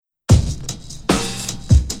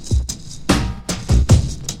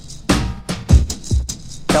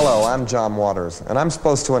Hello, I'm John Waters, and I'm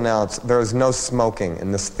supposed to announce there is no smoking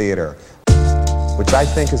in this theater, which I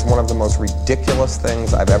think is one of the most ridiculous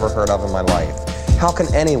things I've ever heard of in my life. How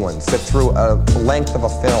can anyone sit through a length of a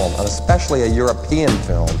film, and especially a European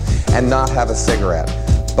film, and not have a cigarette?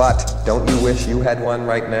 But don't you wish you had one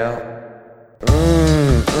right now?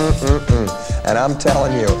 And I'm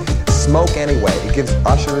telling you, smoke anyway. It gives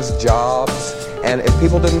ushers jobs, and if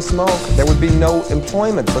people didn't smoke, there would be no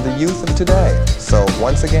employment for the youth of today. So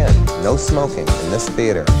once again, no smoking in this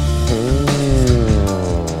theater.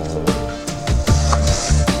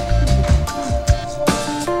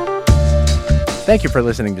 Thank you for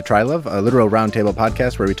listening to Trylove, a literal roundtable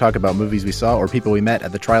podcast where we talk about movies we saw or people we met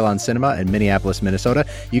at the Trylon Cinema in Minneapolis, Minnesota.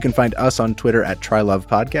 You can find us on Twitter at Trylove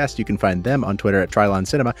Podcast. You can find them on Twitter at Trylon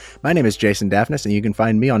Cinema. My name is Jason Daphnis, and you can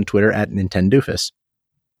find me on Twitter at Nintendoofus.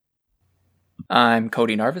 I'm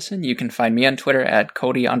Cody Narvison. You can find me on Twitter at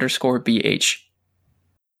Cody_BH.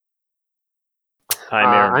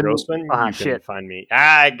 I'm Aaron Grossman. You can find me.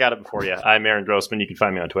 I got it before you. I'm Aaron Grossman. You can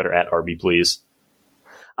find me on Twitter at RBPlease.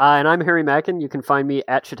 And I'm Harry Mackin. You can find me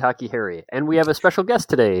at Shiitake Harry. And we have a special guest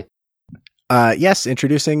today. Yes,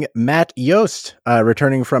 introducing Matt Yost,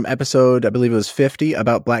 returning from episode, I believe it was 50,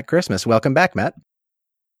 about Black Christmas. Welcome back, Matt.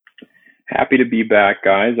 Happy to be back,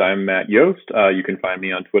 guys. I'm Matt Yost. You can find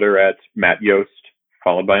me on Twitter at Matt Yost,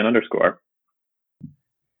 followed by an underscore.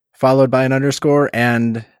 Followed by an underscore,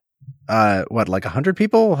 and what, like 100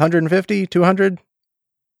 people? 150? 200?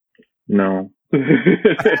 No.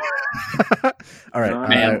 All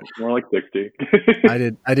right, more like 60.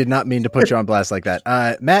 I did not mean to put you on blast like that.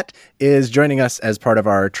 Matt is joining us as part of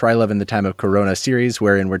our Trylove in the Time of Corona series,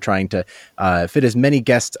 wherein we're trying to fit as many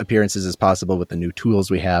guest appearances as possible with the new tools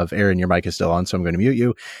we have. Aaron, your mic is still on, so I'm going to mute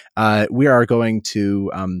you. We are going to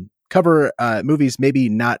cover movies maybe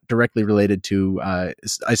not directly related to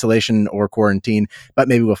isolation or quarantine, but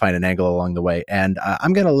maybe we'll find an angle along the way. And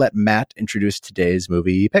I'm going to let Matt introduce today's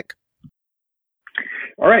movie pick.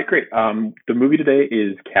 All right, great. The movie today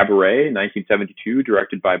is Cabaret, 1972,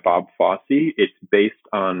 directed by Bob Fosse. It's based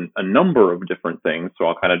on a number of different things, so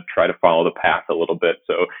I'll kind of try to follow the path a little bit.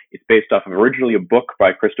 So it's based off of originally a book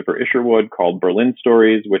by Christopher Isherwood called Berlin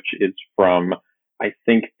Stories, which is from, I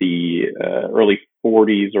think, the early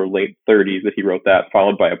 40s or late 30s that he wrote that,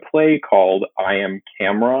 followed by a play called I Am a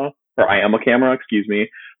Camera,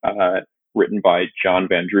 written by John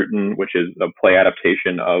Van Druten, which is a play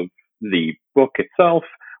adaptation of the book itself,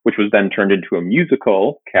 which was then turned into a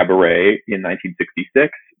musical, Cabaret, in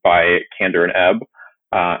 1966 by Kander and Ebb.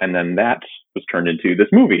 And then that was turned into this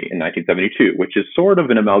movie in 1972, which is sort of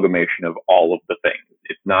an amalgamation of all of the things.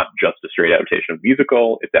 It's not just a straight adaptation of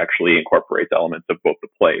musical. It actually incorporates elements of both the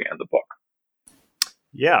play and the book.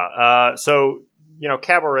 Yeah. So,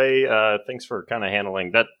 Cabaret, thanks for kind of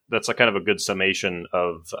handling that. That's a kind of a good summation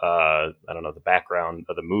of, the background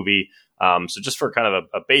of the movie. So just for kind of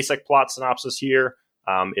a basic plot synopsis here,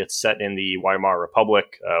 it's set in the Weimar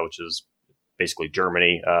Republic, which is basically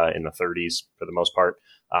Germany in the 30s for the most part.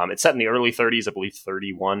 It's set in the early 30s, I believe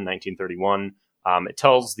 1931. It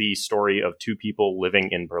tells the story of two people living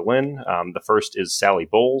in Berlin. The first is Sally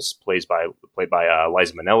Bowles, played by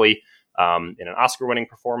Liza Minnelli, in an Oscar-winning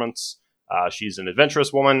performance. She's an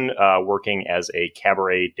adventurous woman working as a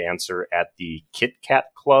cabaret dancer at the Kit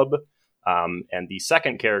Kat Club. And the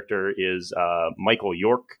second character is Michael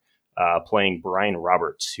York, playing Brian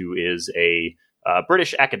Roberts, who is a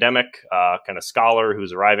British academic, kind of scholar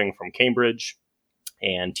who's arriving from Cambridge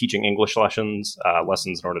and teaching English lessons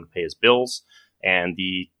in order to pay his bills. And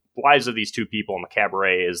the lives of these two people in the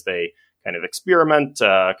cabaret is they kind of experiment,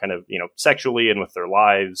 sexually and with their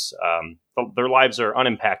lives. Their lives are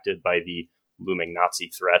unimpacted by the looming Nazi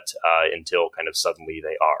threat until kind of suddenly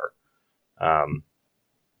they are.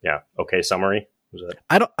 Okay. Summary.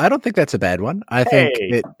 I don't think that's a bad one. I think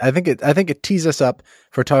it tees us up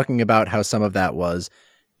for talking about how some of that was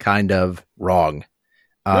kind of wrong.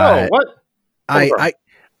 What?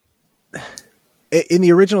 In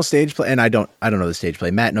the original stage play, and I don't know the stage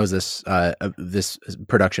play. Matt knows this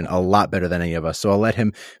production a lot better than any of us, so I'll let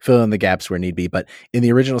him fill in the gaps where need be. But in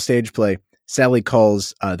the original stage play, Sally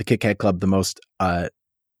calls the Kit Kat Club the most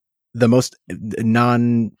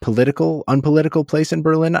unpolitical place in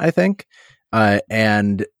Berlin, I think.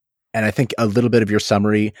 And I think a little bit of your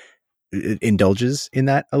summary indulges in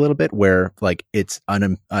that a little bit, where like it's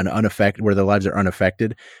unaffected, where their lives are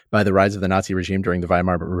unaffected by the rise of the Nazi regime during the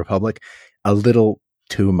Weimar Republic, a little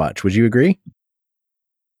too much. Would you agree?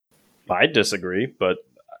 I disagree, but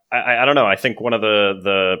I don't know. I think one of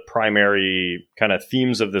the primary kind of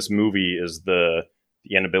themes of this movie is the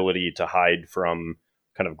inability to hide from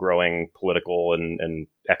kind of growing political and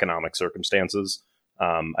economic circumstances.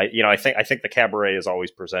 I think the cabaret is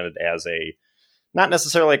always presented as a not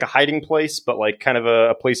necessarily like a hiding place, but like kind of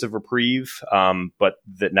a place of reprieve, but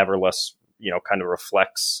that nevertheless, kind of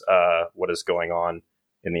reflects what is going on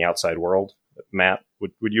in the outside world. Matt,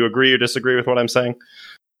 would you agree or disagree with what I'm saying?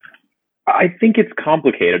 I think it's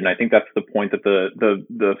complicated, and I think that's the point that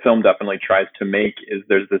the film definitely tries to make, is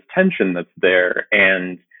there's this tension that's there.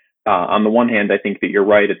 And on the one hand, I think that you're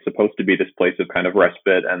right, it's supposed to be this place of kind of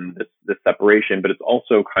respite and this separation, but it's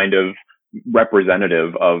also kind of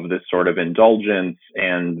representative of this sort of indulgence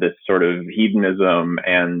and this sort of hedonism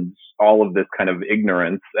and all of this kind of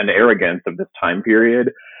ignorance and arrogance of this time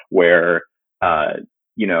period where,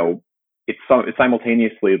 it's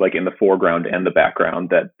simultaneously like in the foreground and the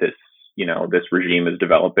background that this regime is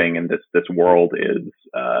developing and this world is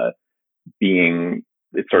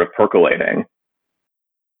it's sort of percolating.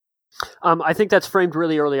 I think that's framed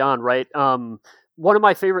really early on, right? One of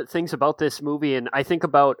my favorite things about this movie, and I think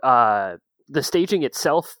about the staging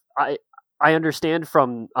itself, I understand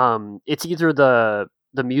from it's either the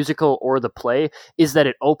musical or the play, is that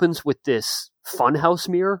it opens with this funhouse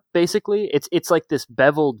mirror. Basically, it's like this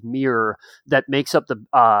beveled mirror that makes up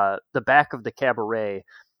the back of the cabaret.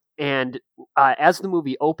 And as the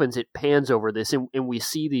movie opens, it pans over this, and we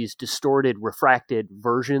see these distorted, refracted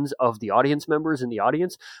versions of the audience members in the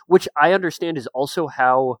audience, which I understand is also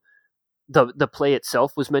how the play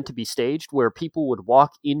itself was meant to be staged, where people would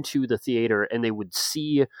walk into the theater and they would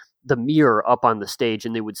see the mirror up on the stage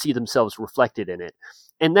and they would see themselves reflected in it.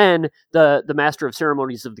 And then the master of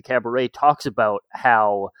ceremonies of the cabaret talks about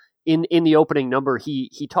how in the opening number,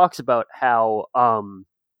 he talks about how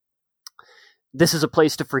this is a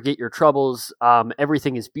place to forget your troubles.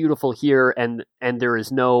 Everything is beautiful here, and there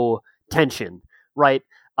is no tension, right?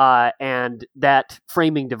 And that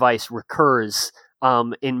framing device recurs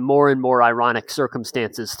in more and more ironic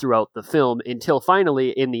circumstances throughout the film, until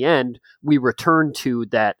finally, in the end, we return to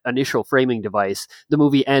that initial framing device. The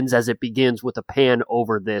movie ends as it begins with a pan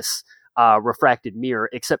over this refracted mirror,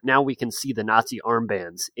 except now we can see the Nazi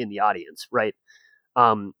armbands in the audience, right?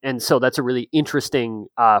 And so that's a really interesting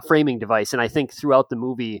framing device. And I think throughout the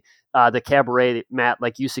movie, the cabaret, Matt,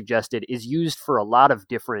 like you suggested, is used for a lot of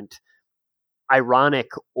different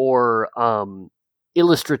ironic or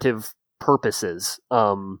illustrative purposes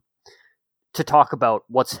to talk about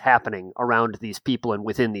what's happening around these people and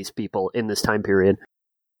within these people in this time period.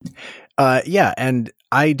 Yeah, and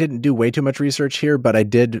I didn't do way too much research here, but I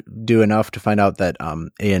did do enough to find out that at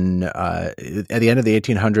the end of the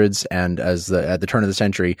 1800s and at the turn of the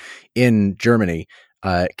century in Germany,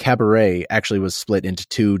 cabaret actually was split into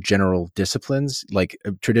two general disciplines, like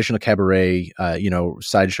traditional cabaret,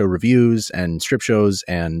 sideshow reviews and strip shows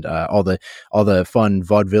and all the fun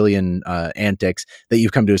vaudevillian antics that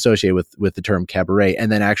you've come to associate with the term cabaret,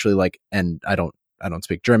 and then actually and I don't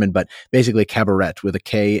speak German, but basically cabaret with a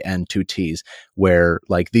K and two T's, where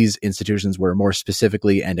like these institutions were more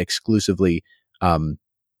specifically and exclusively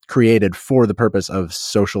created for the purpose of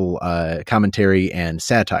social commentary and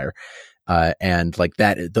satire. And like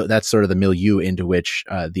that's sort of the milieu into which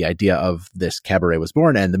the idea of this cabaret was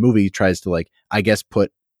born. And the movie tries to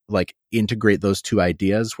integrate those two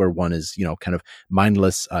ideas, where one is, kind of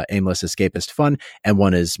mindless, aimless, escapist fun, and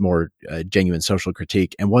one is more genuine social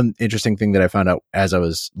critique. And one interesting thing that I found out as I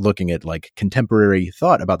was looking at like contemporary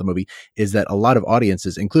thought about the movie is that a lot of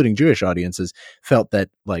audiences, including Jewish audiences, felt that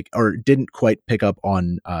or didn't quite pick up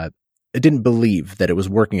on, didn't believe that it was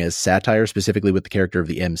working as satire, specifically with the character of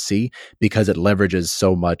the MC, because it leverages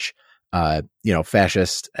so much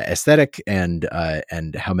fascist aesthetic and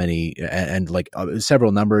how many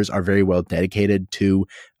several numbers are very well dedicated to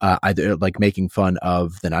either like making fun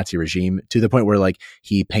of the Nazi regime, to the point where like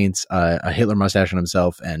he paints a Hitler mustache on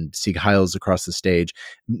himself and Sieg Heils across the stage.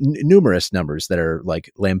 Numerous numbers that are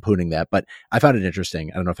like lampooning that. But I found it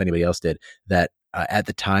interesting, I don't know if anybody else did, that at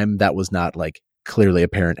the time that was not like clearly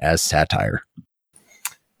apparent as satire.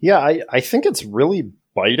 Yeah, I think it's really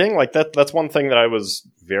biting. Like that's one thing that I was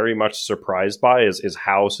very much surprised by is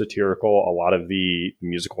how satirical a lot of the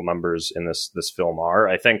musical numbers in this film are.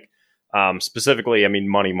 I think specifically, I mean,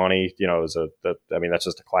 Money Money, that's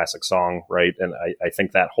just a classic song, right? And I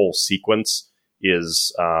think that whole sequence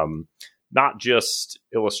is not just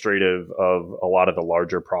illustrative of a lot of the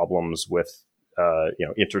larger problems with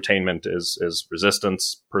entertainment is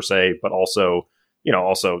resistance per se, but also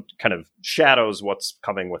kind of shadows what's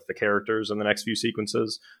coming with the characters in the next few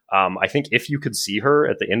sequences. I think If You Could See Her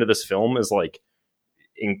at the end of this film is like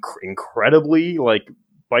incredibly like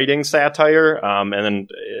biting satire. And then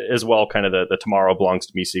as well, kind of the Tomorrow Belongs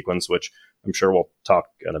to Me sequence, which I'm sure we'll talk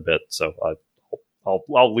in a bit. So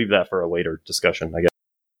I'll leave that for a later discussion, I guess.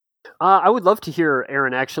 I would love to hear,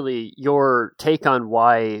 Aaron, actually, your take on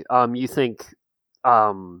why you think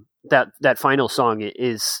that final song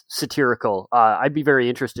is satirical. I'd be very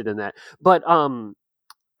interested in that. But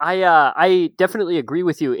I definitely agree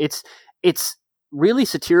with you. It's really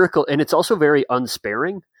satirical, and it's also very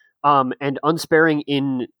unsparing. And unsparing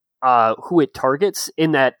in who it targets,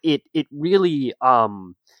 in that it really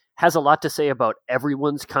has a lot to say about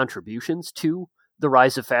everyone's contributions to the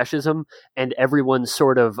rise of fascism and everyone's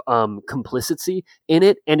sort of complicity in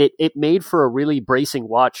it. And it made for a really bracing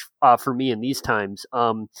watch for me in these times.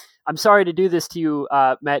 I'm sorry to do this to you,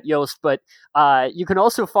 Matt Yost, but you can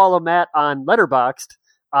also follow Matt on Letterboxd.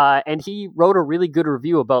 And he wrote a really good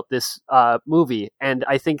review about this movie. And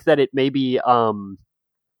I think that it maybe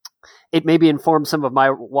informed some of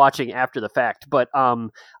my watching after the fact. But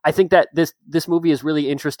I think that this movie is really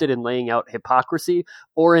interested in laying out hypocrisy,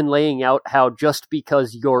 or in laying out how just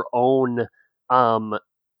because your own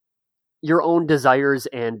desires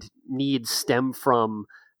and needs stem from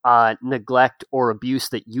neglect or abuse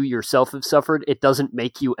that you yourself have suffered, it doesn't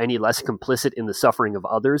make you any less complicit in the suffering of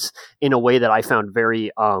others, in a way that I found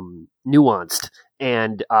very nuanced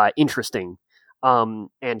and interesting.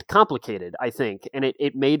 And complicated, I think. And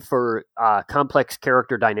it made for complex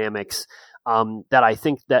character dynamics that I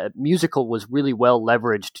think that musical was really well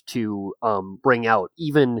leveraged to bring out,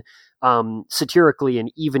 even satirically,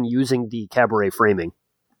 and even using the cabaret framing.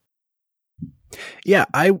 Yeah,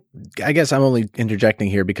 I guess I'm only interjecting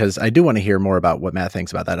here because I do want to hear more about what Matt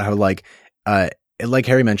thinks about that. How, like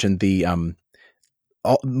Harry mentioned, the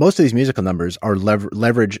most of these musical numbers are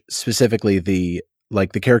leverage specifically the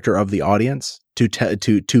character of the audience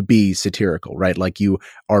to be satirical, right? Like, you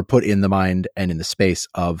are put in the mind and in the space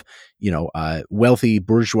of, wealthy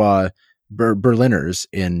bourgeois Berliners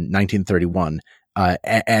in 1931,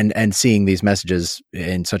 and seeing these messages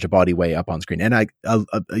in such a bawdy way up on screen. And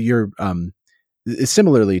you're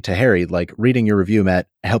similarly to Harry, like, reading your review, Matt,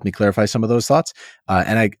 helped me clarify some of those thoughts.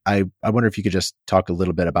 And I wonder if you could just talk a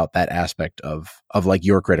little bit about that aspect of like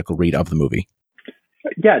your critical read of the movie.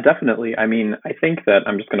 Yeah, definitely. I mean, I think that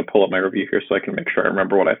I'm just going to pull up my review here so I can make sure I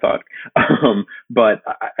remember what I thought. But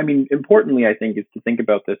I mean, importantly, I think is to think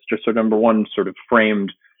about this just sort of, number one, sort of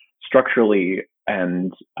framed structurally,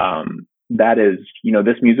 and that is,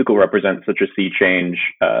 this musical represents such a sea change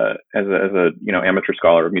as a amateur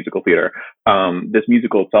scholar of musical theater. This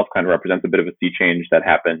musical itself kind of represents a bit of a sea change that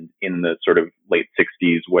happened in the sort of late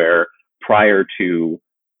 60s, where prior to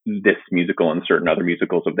this musical and certain other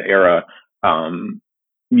musicals of the era,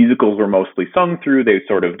 musicals were mostly sung through. They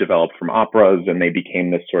sort of developed from operas, and they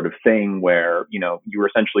became this sort of thing where, you were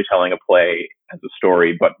essentially telling a play as a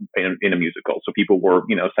story, but in a musical. So people were,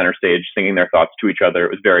 center stage singing their thoughts to each other.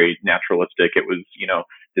 It was very naturalistic. It was,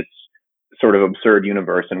 this sort of absurd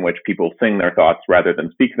universe in which people sing their thoughts rather than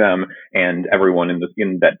speak them. And everyone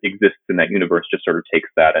that exists in that universe just sort of takes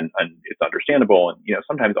that, and it's understandable. And,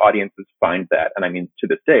 sometimes audiences find that. And I mean, to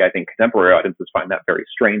this day, I think contemporary audiences find that very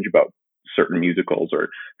strange about certain musicals, or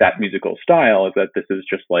that musical style, is that this is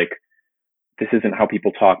just like, this isn't how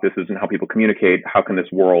people talk. This isn't how people communicate. How can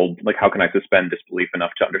I suspend disbelief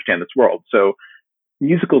enough to understand this world? So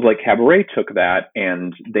musicals like Cabaret took that,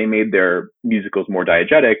 and they made their musicals more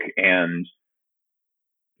diegetic, and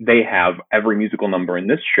they have every musical number in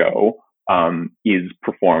this show is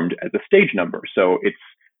performed as a stage number. So it's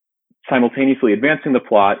simultaneously advancing the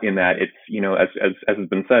plot, in that it's, as has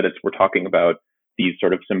been said, we're talking about these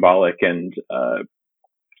sort of symbolic and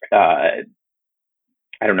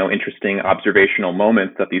interesting observational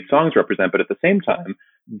moments that these songs represent. But at the same time,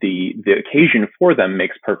 the occasion for them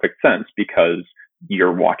makes perfect sense, because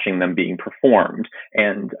you're watching them being performed.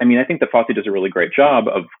 And I mean, I think that Fosse does a really great job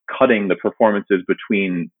of cutting the performances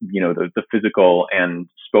between, the physical and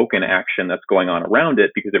spoken action that's going on around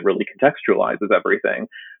it, because it really contextualizes everything.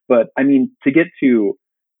 But I mean, to get to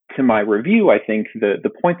my review, I think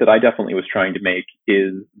the point that I definitely was trying to make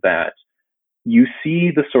is that you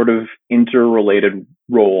see the sort of interrelated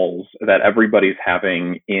roles that everybody's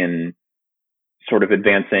having in sort of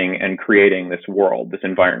advancing and creating this world, this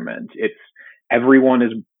environment. It's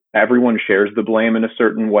everyone shares the blame in a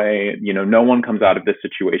certain way. No one comes out of this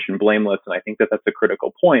situation blameless. And I think that that's a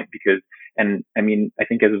critical point, because, and I mean, I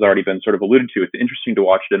think, as has already been sort of alluded to, it's interesting to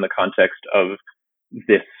watch it in the context of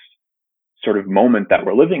this sort of moment that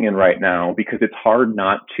we're living in right now, because it's hard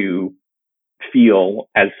not to feel,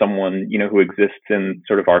 as someone, who exists in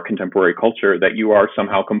sort of our contemporary culture, that you are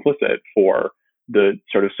somehow complicit for the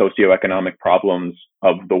sort of socioeconomic problems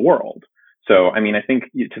of the world. So, I mean, I think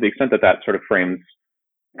to the extent that sort of frames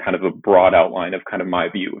kind of a broad outline of kind of my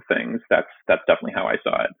view of things, that's definitely how I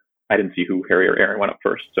saw it. I didn't see who Harry or Aaron went up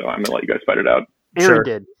first, so I'm going to let you guys fight it out. Aaron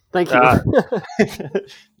did. Thank you.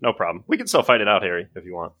 No problem. We can still fight it out, Harry, if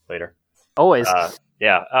you want later. Always.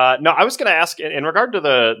 No, I was going to ask in regard to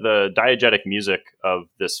the diegetic music of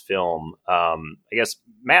this film. I guess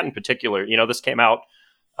Matt in particular, this came out.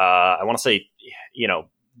 I want to say,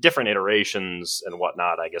 different iterations and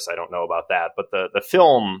whatnot. I guess I don't know about that, but the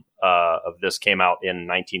film of this came out in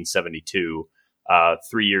 1972,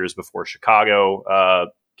 3 years before Chicago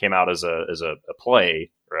came out as a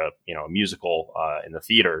play or a musical in the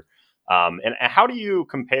theater. And how do you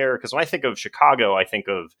compare? Because when I think of Chicago, I think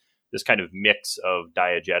of this kind of mix of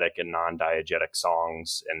diegetic and non-diegetic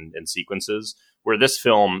songs and sequences, where this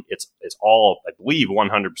film, it's all, I believe,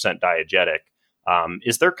 100% diegetic.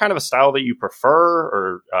 Is there kind of a style that you prefer?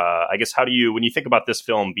 Or I guess, how do you, when you think about this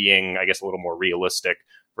film being, I guess, a little more realistic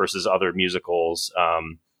versus other musicals,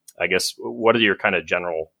 I guess, what are your kind of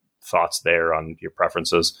general thoughts there on your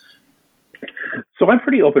preferences? So I'm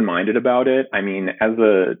pretty open-minded about it. I mean, as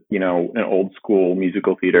an old school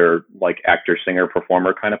musical theater, like actor, singer,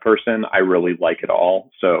 performer kind of person, I really like it all.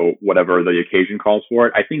 So whatever the occasion calls for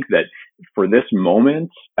it, I think that for this moment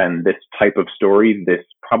and this type of story, this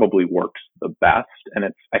probably works the best. And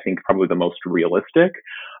it's, I think, probably the most realistic.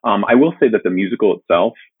 I will say that the musical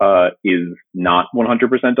itself is not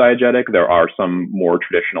 100% diegetic. There are some more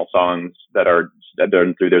traditional songs that are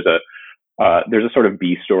done through. There's a sort of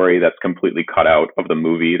B story that's completely cut out of the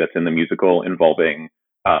movie that's in the musical, involving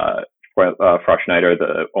Frau Schneider,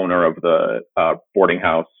 the owner of the boarding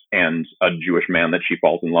house, and a Jewish man that she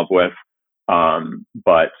falls in love with.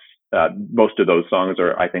 But most of those songs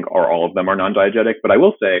all of them are non-diegetic. But I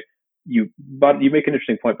will say, you make an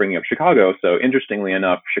interesting point bringing up Chicago. So interestingly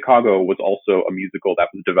enough, Chicago was also a musical that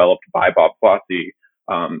was developed by Bob Fosse.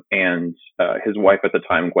 And his wife at the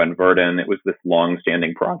time, Gwen Verdon. It was this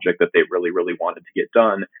long-standing project that they really, really wanted to get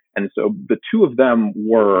done. And so the two of them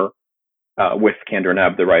were, with Kander and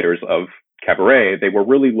Ebb, the writers of Cabaret, they were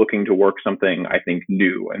really looking to work something, I think,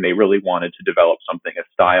 new. And they really wanted to develop something, a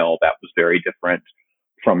style that was very different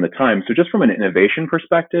from the time. So just from an innovation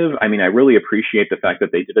perspective, I mean, I really appreciate the fact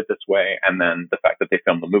that they did it this way. And then the fact that they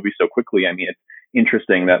filmed the movie so quickly. I mean, it's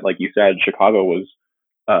interesting that, like you said, Chicago was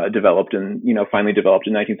finally developed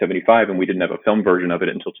in 1975, and we didn't have a film version of it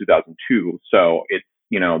until 2002. So it's,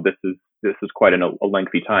 this is quite a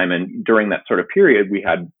lengthy time. And during that sort of period, we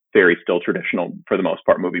had very still traditional, for the most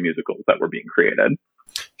part, movie musicals that were being created.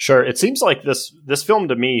 Sure. It seems like this film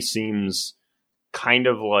to me seems kind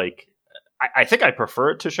of like, I think I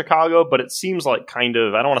prefer it to Chicago, but it seems like kind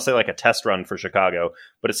of, I don't want to say like a test run for Chicago,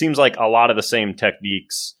 but it seems like a lot of the same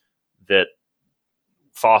techniques that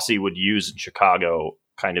Fosse would use in Chicago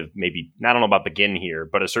kind of maybe, I don't know about begin here,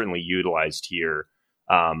 but is certainly utilized here.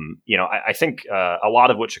 I think a lot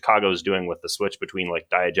of what Chicago is doing with the switch between like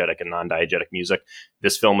diegetic and non-diegetic music,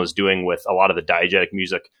 this film is doing with a lot of the diegetic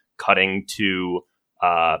music cutting to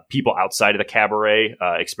people outside of the cabaret,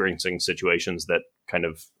 experiencing situations that kind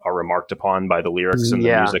of are remarked upon by the lyrics and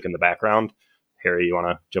the music in the background. Harry, you want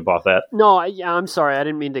to jump off that? No, I'm sorry. I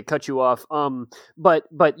didn't mean to cut you off. But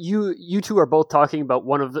you two are both talking about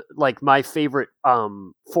one of the, like, my favorite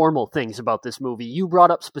formal things about this movie. You brought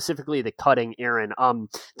up specifically the cutting, Aaron.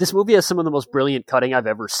 This movie has some of the most brilliant cutting I've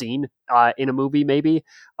ever seen in a movie, maybe,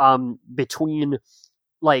 between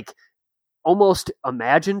like almost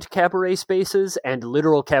imagined cabaret spaces and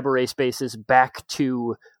literal cabaret spaces back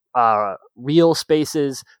to real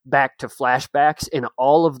spaces, back to flashbacks, and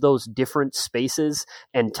all of those different spaces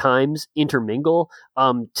and times intermingle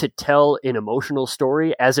to tell an emotional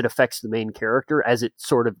story as it affects the main character, as it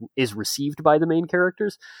sort of is received by the main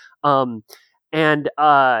characters. It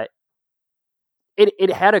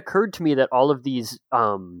had occurred to me that all of these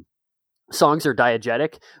songs are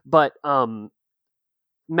diegetic, but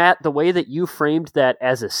Matt, the way that you framed that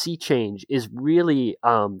as a sea change is really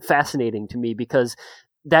fascinating to me, because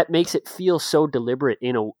that makes it feel so deliberate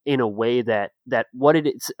in a way that what it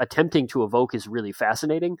is attempting to evoke is really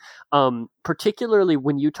fascinating. Particularly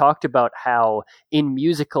when you talked about how in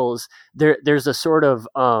musicals there's a sort of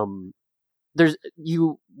how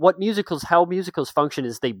musicals function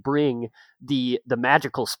is they bring the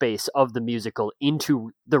magical space of the musical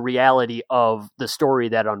into the reality of the story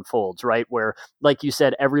that unfolds, right? Where, like you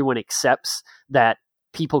said, everyone accepts that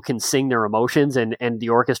people can sing their emotions and the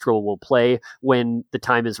orchestra will play when the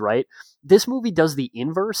time is right. This movie does the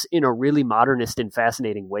inverse in a really modernist and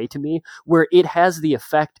fascinating way to me, where it has the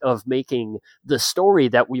effect of making the story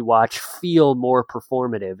that we watch feel more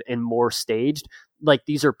performative and more staged. Like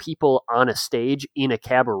these are people on a stage in a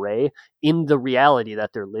cabaret in the reality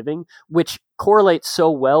that they're living, which correlates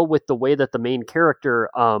so well with the way that the main character,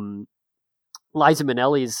 Liza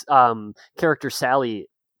Minnelli's character Sally,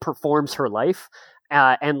 performs her life.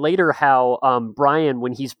 and later how Brian,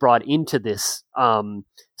 when he's brought into this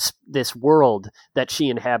this world that she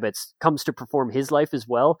inhabits, comes to perform his life as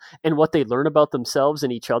well, and what they learn about themselves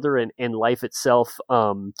and each other and life itself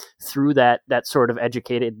through that sort of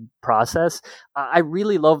educated process. I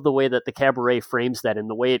really love the way that the Cabaret frames that and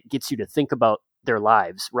the way it gets you to think about their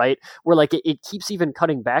lives, right? Where like it keeps even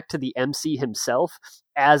cutting back to the MC himself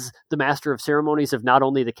as the master of ceremonies of not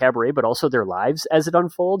only the Cabaret, but also their lives as it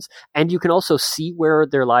unfolds. And you can also see where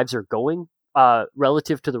their lives are going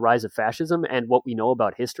relative to the rise of fascism and what we know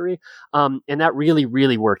about history. And that really,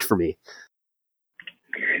 really worked for me.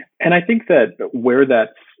 And I think that where that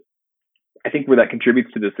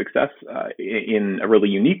contributes to the success in a really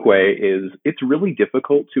unique way is it's really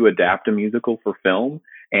difficult to adapt a musical for film.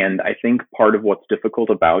 And I think part of what's difficult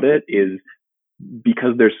about it is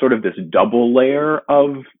because there's sort of this double layer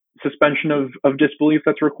of suspension of disbelief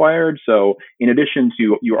that's required. So in addition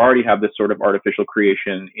to, you already have this sort of artificial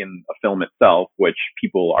creation in a film itself, which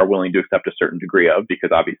people are willing to accept a certain degree of,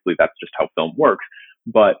 because obviously that's just how film works.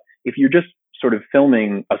 But if you're just sort of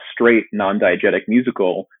filming a straight non-diegetic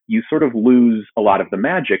musical, you sort of lose a lot of the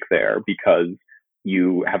magic there because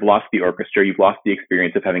you have lost the orchestra, you've lost the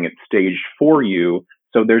experience of having it staged for you.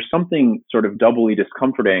 So there's something sort of doubly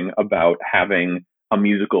discomforting about having a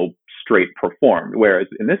musical straight performed. Whereas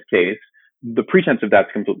in this case, the pretense of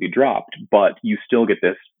that's completely dropped, but you still get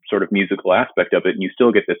this sort of musical aspect of it, and you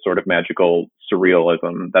still get this sort of magical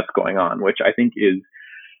surrealism that's going on, which I think is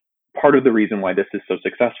part of the reason why this is so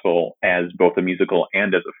successful as both a musical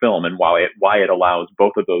and as a film, and why it allows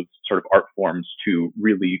both of those sort of art forms to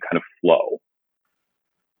really kind of flow.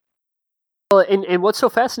 Well, and what's so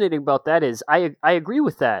fascinating about that is I agree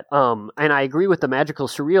with that, and I agree with the magical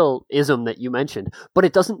surrealism that you mentioned, but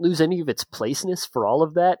it doesn't lose any of its placeness for all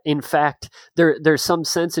of that. In fact, there's some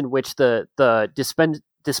sense in which the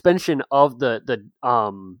dispensing of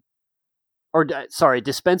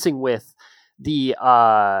dispensing with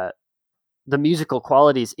the musical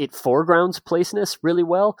qualities, it foregrounds placeness really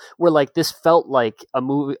well, where like this felt like a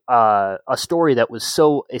movie, a story that was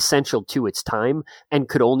so essential to its time and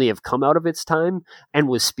could only have come out of its time and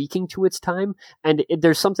was speaking to its time. And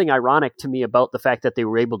there's something ironic to me about the fact that they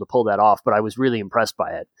were able to pull that off, but I was really impressed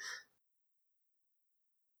by it.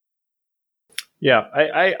 Yeah,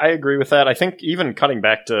 I agree with that. I think even cutting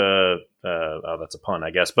back to, that's a pun, I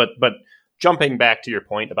guess, but jumping back to your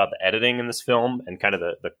point about the editing in this film and kind of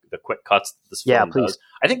the quick cuts this film does,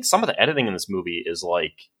 I think some of the editing in this movie is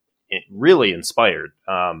really inspired.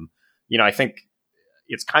 I think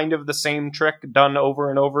it's kind of the same trick done over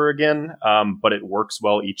and over again, but it works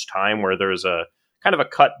well each time, where there's a kind of a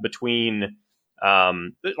cut between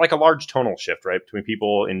like a large tonal shift, right? Between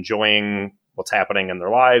people enjoying what's happening in their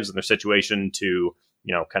lives and their situation to,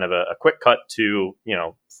 kind of a quick cut to,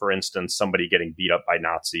 for instance, somebody getting beat up by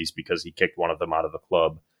Nazis because he kicked one of them out of the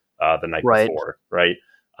club the night before, right?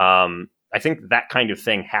 I think that kind of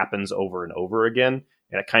thing happens over and over again,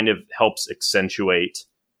 and it kind of helps accentuate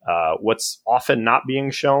what's often not being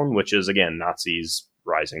shown, which is, again, Nazis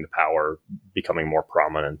rising to power, becoming more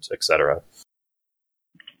prominent, etc.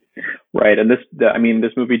 Right. And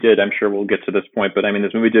this movie did, I'm sure we'll get to this point, but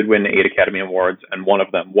this movie did win 8 Academy Awards, and one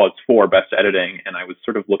of them was for Best Editing. And I was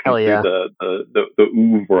sort of looking through the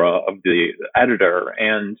oeuvre of the editor.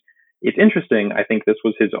 And it's interesting. I think this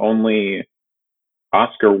was his only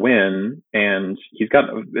Oscar win. And it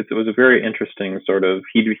was a very interesting sort of,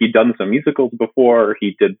 he'd done some musicals before.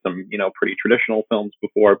 He did some, pretty traditional films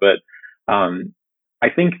before. But I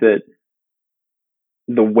think that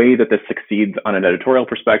the way that this succeeds on an editorial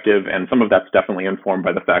perspective, and some of that's definitely informed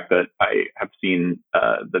by the fact that I have seen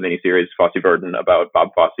the miniseries Fosse Verdon about Bob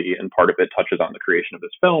Fosse, and part of it touches on the creation of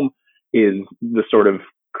this film, is the sort of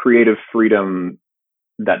creative freedom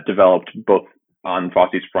that developed both on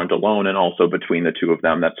Fosse's front alone and also between the two of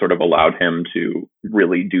them, that sort of allowed him to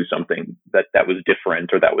really do something that was different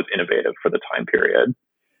or that was innovative for the time period.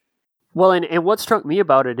 Well, and what struck me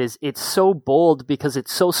about it is it's so bold because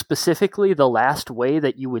it's so specifically the last way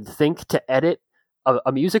that you would think to edit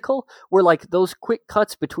a musical, where like those quick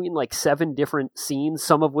cuts between like 7 different scenes,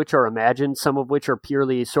 some of which are imagined, some of which are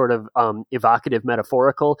purely sort of evocative,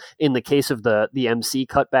 metaphorical, in the case of the MC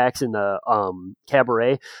cutbacks in the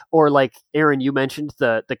Cabaret, or like Aaron, you mentioned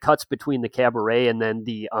the cuts between the Cabaret and then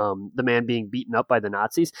the man being beaten up by the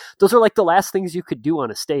Nazis. Those are like the last things you could do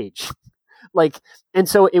on a stage. And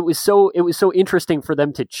so it was so interesting for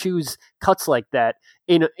them to choose cuts like that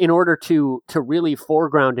in order to really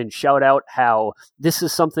foreground and shout out how this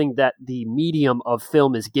is something that the medium of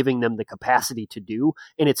film is giving them the capacity to do,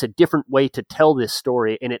 and it's a different way to tell this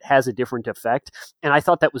story, and it has a different effect. And I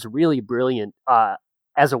thought that was really brilliant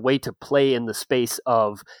as a way to play in the space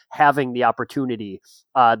of having the opportunity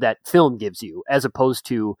that film gives you, as opposed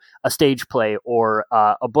to a stage play or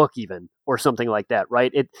a book even, or something like that,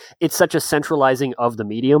 right? It's such a centralizing of the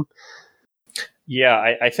medium.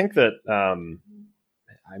 Yeah, I think that I'm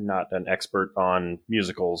not an expert on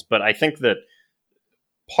musicals, but I think that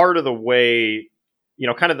part of the way,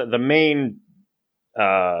 kind of the main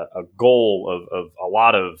a goal of a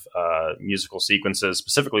lot of musical sequences,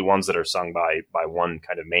 specifically ones that are sung by one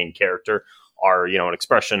kind of main character, are an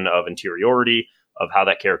expression of interiority, of how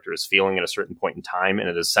that character is feeling at a certain point in time, and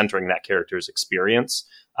it is centering that character's experience.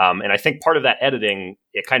 And I think part of that editing,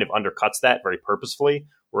 it kind of undercuts that very purposefully,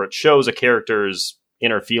 where it shows a character's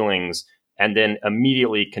inner feelings and then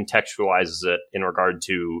immediately contextualizes it in regard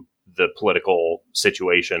to the political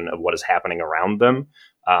situation of what is happening around them.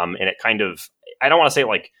 And it kind of, I don't want to say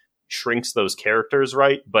like shrinks those characters,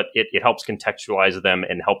 right? But it helps contextualize them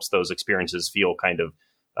and helps those experiences feel kind of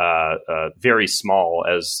very small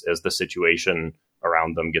as the situation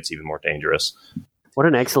around them gets even more dangerous. What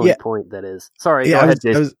an excellent point that is. Sorry, yeah, go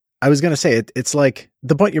ahead. I was going to say, it's like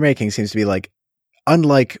the point you're making seems to be like,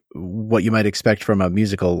 unlike what you might expect from a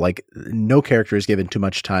musical, like no character is given too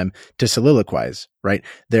much time to soliloquize, right?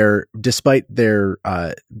 Despite their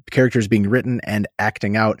characters being written and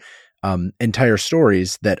acting out entire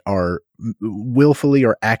stories that are willfully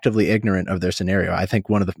or actively ignorant of their scenario. I think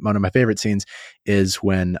one of my favorite scenes is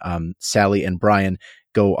when Sally and Brian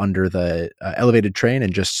go under the elevated train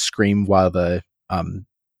and just scream while the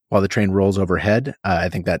train rolls overhead. I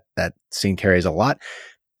think that scene carries a lot.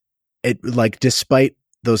 It, like, despite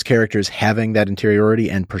those characters having that interiority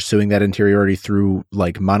and pursuing that interiority through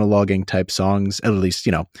like monologuing type songs, at least,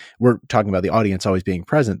 we're talking about the audience always being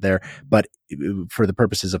present there, but for the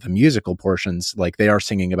purposes of the musical portions, like they are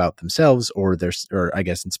singing about themselves, or I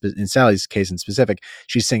guess in Sally's case in specific,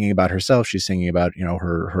 she's singing about herself. She's singing about,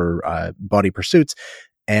 her body pursuits.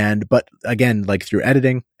 But again, like through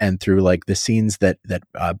editing and through like the scenes that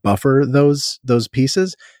buffer those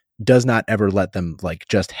pieces, does not ever let them like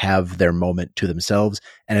just have their moment to themselves.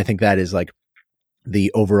 And I think that is like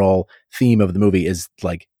the overall theme of the movie, is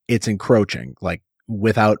like it's encroaching, like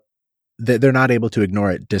without they're not able to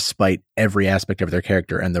ignore it, despite every aspect of their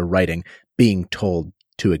character and the writing being told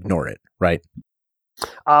to ignore it. Right.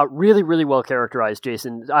 Really, really well characterized,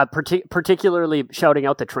 Jason. Particularly shouting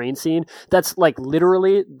out the train scene. That's like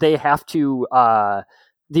literally they have to.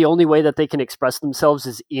 The only way that they can express themselves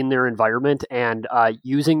is in their environment and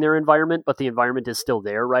using their environment, but the environment is still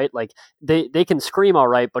there, right? Like they can scream all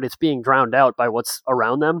right, but it's being drowned out by what's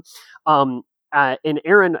around them. And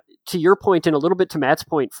Aaron, to your point, and a little bit to Matt's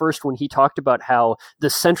point first, when he talked about how the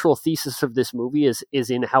central thesis of this movie is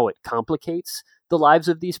in how it complicates the lives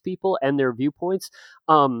of these people and their viewpoints.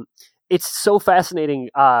 It's so fascinating,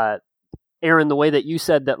 Aaron, the way that you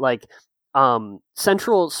said that, like,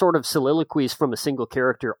 central sort of soliloquies from a single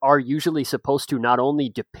character are usually supposed to not only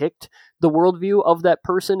depict the worldview of that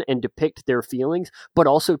person and depict their feelings, but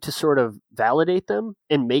also to sort of validate them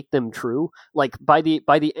and make them true. Like by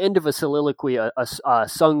the end of a soliloquy, a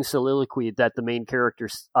sung soliloquy that the main character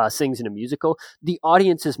sings in a musical, the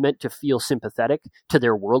audience is meant to feel sympathetic to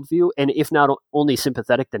their worldview, and if not only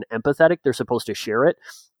sympathetic, then empathetic. They're supposed to share it.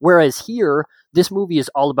 Whereas here, this movie is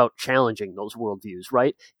all about challenging those worldviews,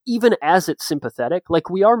 right? Even as it's sympathetic, like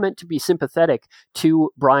we are meant to be sympathetic to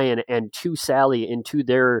Brian and to Sally and to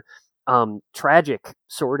their tragic,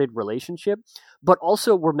 sordid relationship, but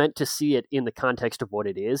also we're meant to see it in the context of what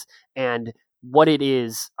it is and what it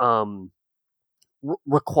is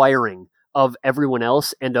requiring of everyone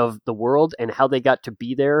else and of the world, and how they got to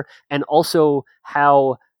be there, and also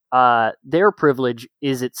how their privilege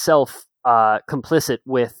is itself complicit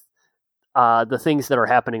with the things that are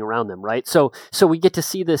happening around them, right? So we get to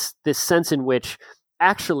see this sense in which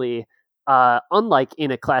actually, unlike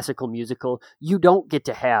in a classical musical, you don't get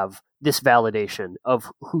to have this validation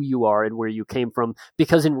of who you are and where you came from,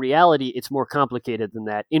 because in reality, it's more complicated than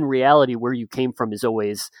that. In reality, where you came from is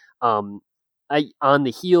always on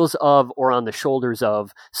the heels of or on the shoulders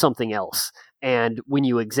of something else. And when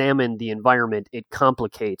you examine the environment, it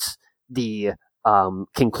complicates the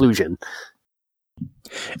conclusion.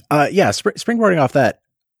 Springboarding off that,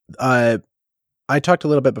 I talked a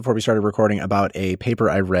little bit before we started recording about a paper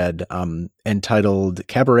I read entitled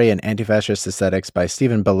Cabaret and Anti-Fascist Aesthetics by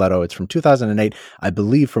Stephen Belletto. It's from 2008, I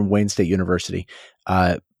believe from Wayne State University.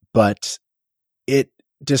 But it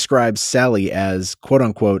describes Sally as, quote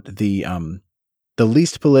unquote, the the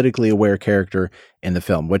least politically aware character in the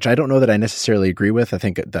film, which I don't know that I necessarily agree with. I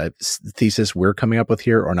think the thesis we're coming up with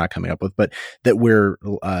here, or not coming up with, but that we're,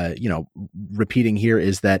 repeating here,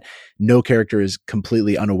 is that no character is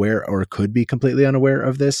completely unaware or could be completely unaware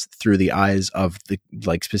of this through the eyes of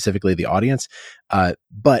specifically the audience.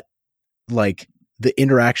 But like the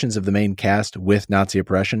interactions of the main cast with Nazi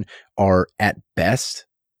oppression are at best,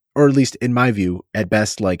 or at least in my view, at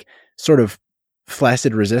best, like sort of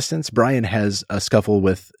flaccid resistance. Brian has a scuffle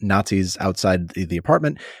with Nazis outside the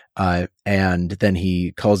apartment, and then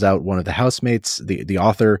he calls out one of the housemates, the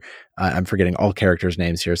author. I'm forgetting all characters'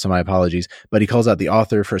 names here, so my apologies. But he calls out the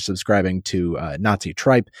author for subscribing to Nazi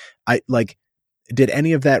tripe. Did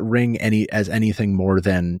any of that ring as anything more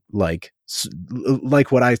than like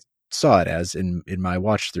what I saw it as in my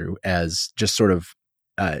watch through, as just sort of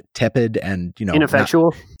tepid and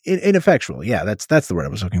ineffectual? Ineffectual. Yeah, that's the word I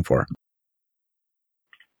was looking for.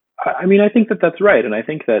 I mean, I think that's right. And I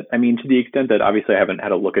think that, to the extent that obviously I haven't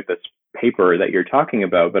had a look at this paper that you're talking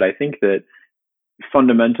about, but I think that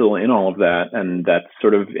fundamental in all of that, and that's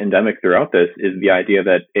sort of endemic throughout this, is the idea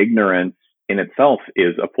that ignorance in itself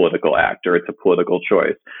is a political act, or it's a political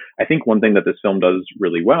choice. I think one thing that this film does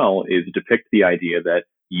really well is depict the idea that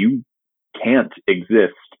you can't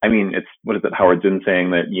exist. I mean, it's, what is it, Howard Zinn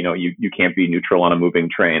saying that, you can't be neutral on a moving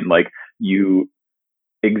train. Like, you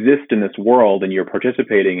exist in this world and you're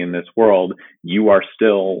participating in this world, you are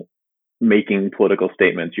still making political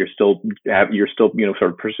statements. You're still,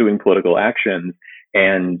 sort of pursuing political actions.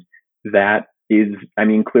 And that is,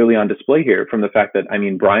 clearly on display here from the fact that,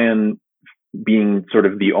 Brian being sort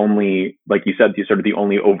of the only, like you said, the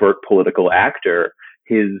only overt political actor,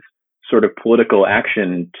 his sort of political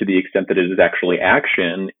action, to the extent that it is actually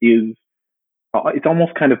action, is, it's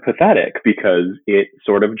almost kind of pathetic, because it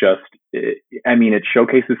sort of just, it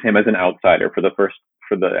showcases him as an outsider on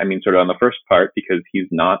the first part, because he's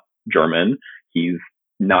not German. He's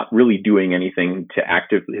not really doing anything to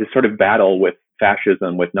his sort of battle with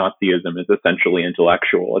fascism, with Nazism, is essentially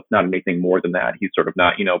intellectual. It's not anything more than that. He's sort of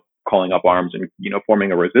not, calling up arms and,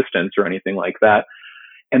 forming a resistance or anything like that.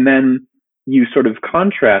 And then you sort of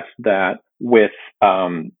contrast that with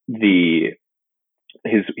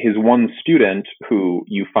his one student, who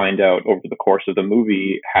you find out over the course of the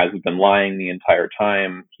movie has been lying the entire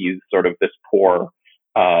time. He's sort of this poor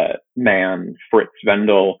man, Fritz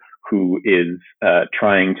Wendel, who is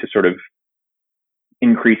trying to sort of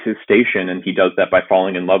increase his station, and he does that by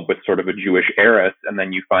falling in love with sort of a Jewish heiress. And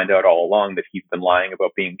then you find out all along that he's been lying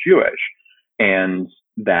about being Jewish, and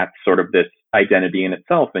that's sort of this identity in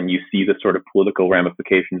itself. And you see the sort of political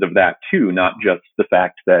ramifications of that too, not just the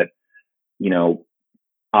fact that,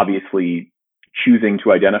 obviously choosing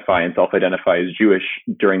to identify and self-identify as Jewish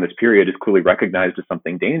during this period is clearly recognized as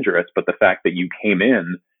something dangerous, but the fact that you came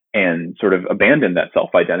in and sort of abandoned that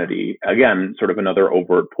self-identity, again, sort of another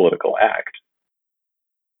overt political act.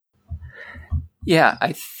 Yeah,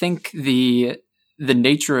 I think the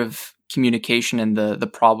nature of communication and the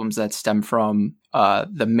problems that stem from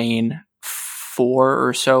the main four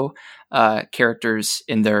or so characters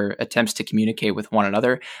in their attempts to communicate with one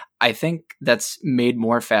another, I think that's made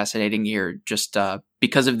more fascinating here, just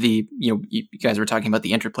because of the, you guys were talking about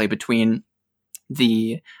the interplay between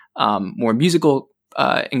the more musical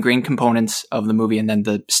ingrained components of the movie and then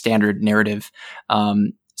the standard narrative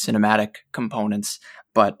cinematic components.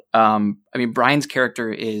 But Brian's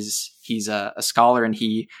character he's a scholar, and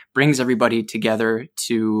he brings everybody together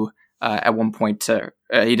to at one point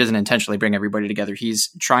he doesn't intentionally bring everybody together. He's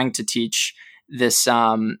trying to teach this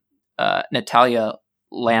Natalia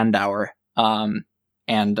Landauer,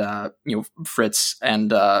 and Fritz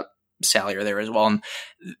and Sally are there as well. And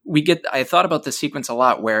I thought about this sequence a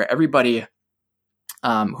lot, where everybody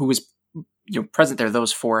who was present there,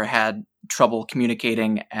 those four, had trouble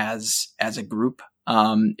communicating as a group.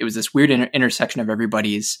 It was this weird intersection of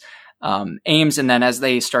everybody's aims, and then as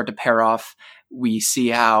they start to pair off, we see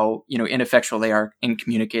how ineffectual they are in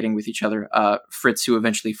communicating with each other. Fritz, who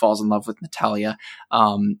eventually falls in love with Natalia,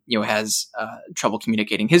 has trouble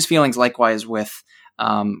communicating his feelings. Likewise with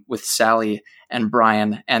Sally and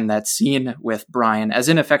Brian, and that scene with Brian, as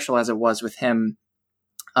ineffectual as it was with him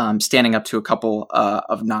standing up to a couple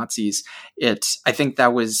of Nazis, I think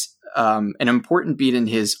that was an important beat in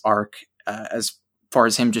his arc, as far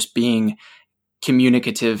as him just being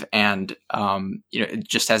communicative and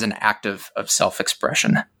just as an act of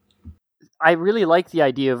self-expression. I really like the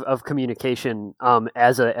idea of communication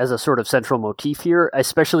as a sort of central motif here,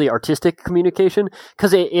 especially artistic communication,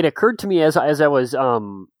 because it occurred to me as I was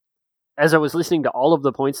listening to all of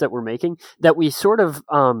the points that we're making, that we sort of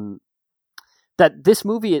that this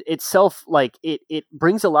movie itself, like it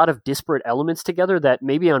brings a lot of disparate elements together that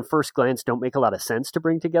maybe on first glance don't make a lot of sense to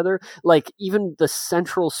bring together. Like even the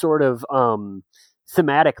central sort of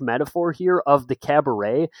thematic metaphor here of the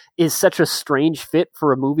cabaret is such a strange fit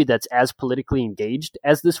for a movie that's as politically engaged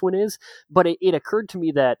as this one is. But it occurred to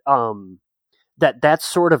me that that's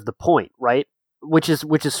sort of the point, right? Which is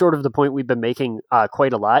sort of the point we've been making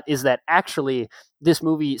quite a lot, is that actually this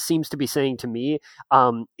movie seems to be saying to me,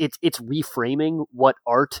 it's reframing what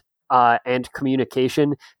art and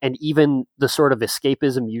communication and even the sort of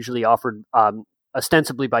escapism usually offered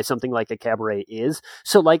ostensibly by something like a cabaret is.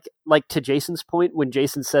 So like to Jason's point, when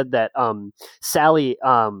Jason said that Sally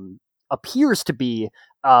appears to be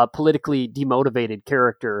a politically demotivated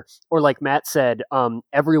character, or like Matt said,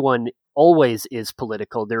 everyone always is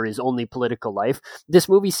political. There is only political life. This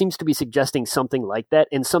movie seems to be suggesting something like that,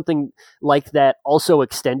 and something like that also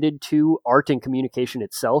extended to art and communication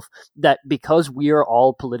itself, that because we are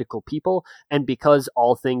all political people and because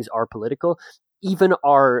all things are political, even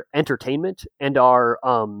our entertainment and our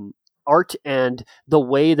art and the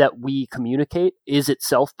way that we communicate is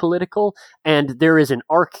itself political. And there is an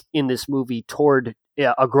arc in this movie toward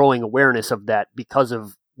a growing awareness of that because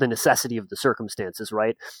of the necessity of the circumstances,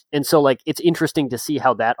 right? And so like it's interesting to see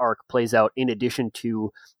how that arc plays out in addition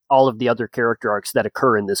to all of the other character arcs that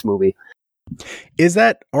occur in this movie. Is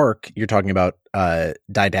that arc you're talking about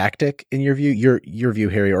didactic in your view, your view,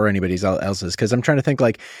 Harry, or anybody else's? Because I'm trying to think,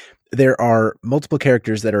 like, there are multiple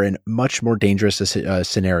characters that are in much more dangerous a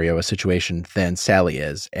situation than Sally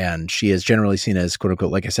is. And she is generally seen as, quote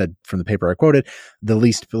unquote, like I said, from the paper I quoted, the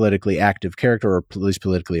least politically active character, or least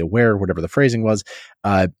politically aware, whatever the phrasing was.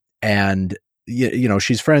 And, you know,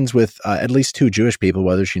 she's friends with at least 2 Jewish people,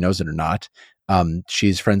 whether she knows it or not.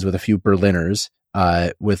 She's friends with a few Berliners,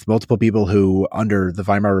 with multiple people who, under the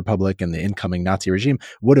Weimar Republic and the incoming Nazi regime,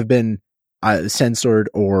 would have been censored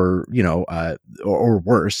or, you know, or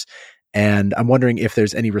worse. And I'm wondering if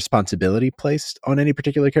there's any responsibility placed on any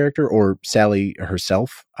particular character or Sally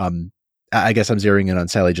herself. I guess I'm zeroing in on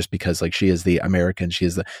Sally just because, like, she is the American. She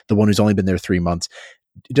is the one who's only been there 3 months.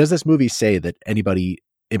 Does this movie say that anybody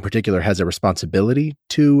in particular has a responsibility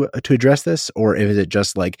to address this? Or is it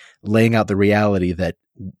just like laying out the reality that,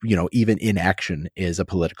 you know, even inaction is a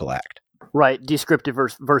political act? Right. Descriptive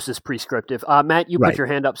versus prescriptive. Matt, you put your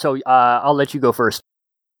hand up, so I'll let you go first.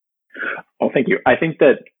 Oh, thank you. I think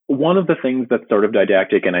that one of the things that's sort of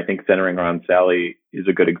didactic, and I think centering around Sally is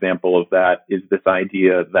a good example of that, is this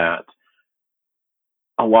idea that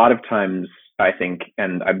a lot of times, I think,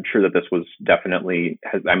 and I'm sure that this was definitely,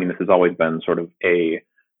 this has always been sort of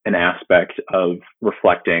an aspect of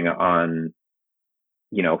reflecting on,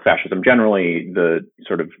 you know, fascism generally, the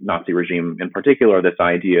sort of Nazi regime in particular, this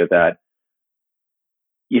idea that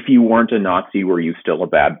if you weren't a Nazi, were you still a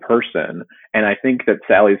bad person? And I think that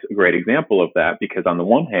Sally's a great example of that, because on the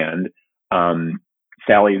one hand,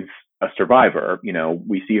 Sally's a survivor. You know,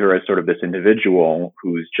 we see her as sort of this individual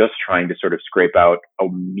who's just trying to sort of scrape out a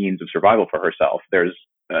means of survival for herself. There's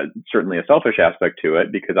certainly a selfish aspect to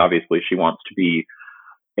it, because obviously she wants to be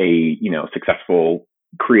a, you know, successful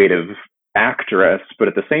creative actress, but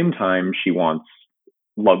at the same time she wants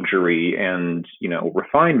luxury and, you know,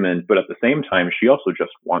 refinement, but at the same time she also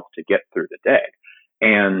just wants to get through the day.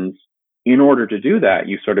 And in order to do that,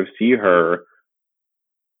 you sort of see her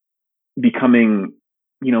becoming,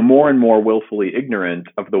 you know, more and more willfully ignorant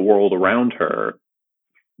of the world around her,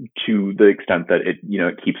 to the extent that it, you know,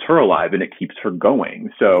 it keeps her alive and it keeps her going.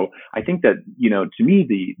 So I think that, you know, to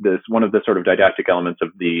me, this one of the sort of didactic elements of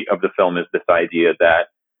the film is this idea that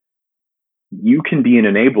you can be an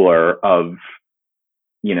enabler of,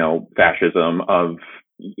 you know, fascism, of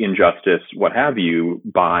injustice, what have you,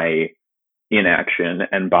 by inaction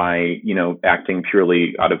and by, you know, acting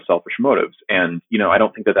purely out of selfish motives. And, you know, I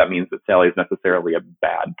don't think that means that Sally is necessarily a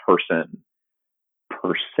bad person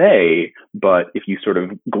per se, but if you sort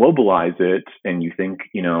of globalize it and you think,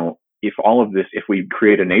 you know, if we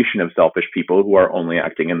create a nation of selfish people who are only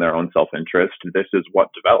acting in their own self-interest, this is what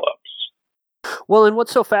develops. Well, and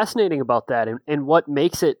what's so fascinating about that, and what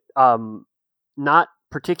makes it not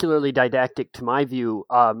particularly didactic to my view,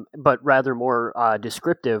 but rather more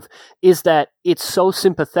descriptive, is that it's so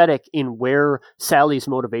sympathetic in where Sally's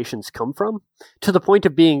motivations come from, to the point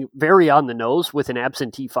of being very on the nose with an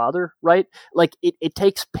absentee father, right? Like it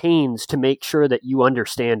takes pains to make sure that you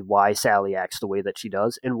understand why Sally acts the way that she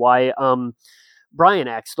does, and why Brian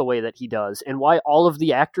acts the way that he does, and why all of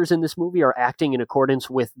the actors in this movie are acting in accordance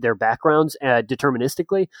with their backgrounds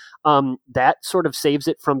deterministically. That sort of saves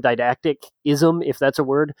it from didactic-ism, if that's a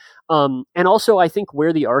word. And also, I think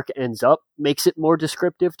where the arc ends up makes it more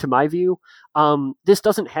descriptive to my view. This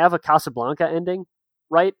doesn't have a Casablanca ending,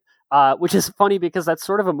 right? Which is funny because that's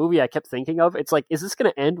sort of a movie I kept thinking of. It's like, is this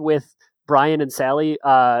going to end with Brian and Sally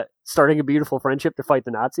starting a beautiful friendship to fight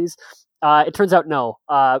the Nazis? It turns out no,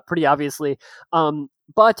 pretty obviously.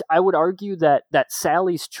 But I would argue that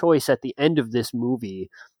Sally's choice at the end of this movie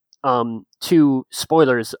to,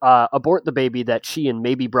 spoilers, abort the baby that she and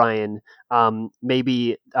maybe Brian,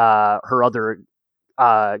 maybe her other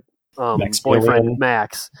boyfriend,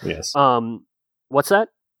 Max. Yes. What's that,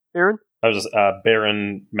 Aaron? I was just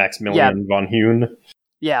Baron Maximilian von Hune.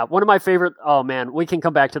 Yeah, one of my favorite. Oh man, we can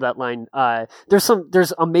come back to that line.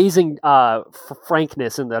 There's amazing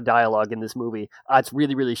frankness in the dialogue in this movie. It's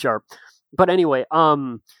really, really sharp. But anyway,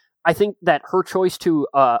 I think that her choice to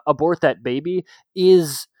abort that baby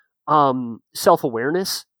is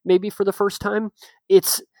self-awareness, maybe for the first time.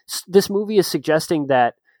 This movie is suggesting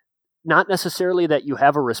that not necessarily that you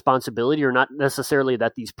have a responsibility, or not necessarily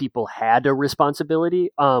that these people had a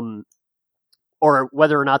responsibility, or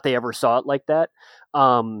whether or not they ever saw it like that.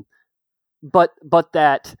 But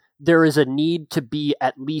that there is a need to be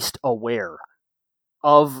at least aware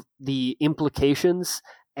of the implications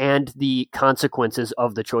and the consequences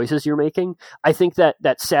of the choices you're making. I think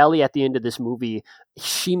that Sally at the end of this movie,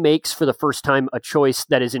 she makes for the first time a choice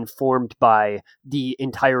that is informed by the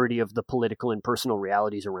entirety of the political and personal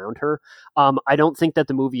realities around her. I don't think that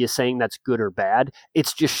the movie is saying that's good or bad.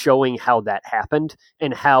 It's just showing how that happened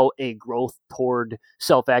and how a growth toward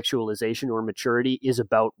self-actualization or maturity is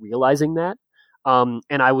about realizing that. And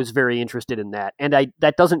I was very interested in that. And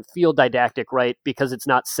that doesn't feel didactic, right? Because it's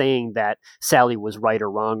not saying that Sally was right or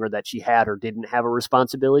wrong, or that she had or didn't have a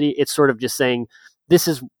responsibility. It's sort of just saying this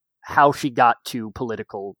is how she got to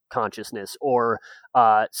political consciousness or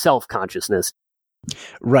self-consciousness.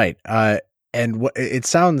 Right. And it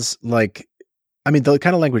sounds like, I mean, the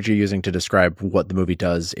kind of language you're using to describe what the movie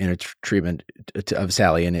does in its treatment of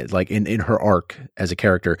Sally, and it, like in her arc as a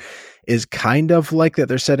character, is kind of like that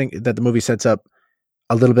the movie sets up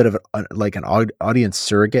a little bit of like an audience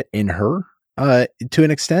surrogate in her, to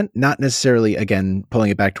an extent, not necessarily, again,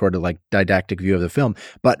 pulling it back toward a like didactic view of the film,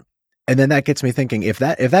 and then that gets me thinking, if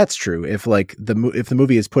that's true, if the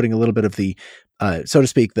movie is putting a little bit of the, so to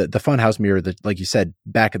speak, the funhouse mirror that, like you said,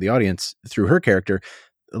 back at the audience through her character,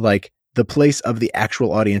 like the place of the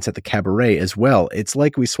actual audience at the cabaret as well. It's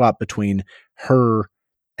like we swap between her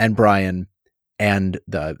and Brian and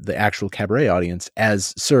the actual cabaret audience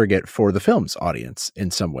as surrogate for the film's audience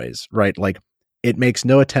in some ways, right? Like it makes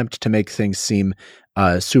no attempt to make things seem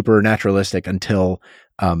super naturalistic until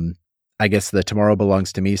I guess the Tomorrow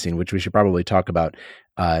Belongs to Me scene, which we should probably talk about,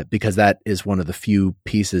 because that is one of the few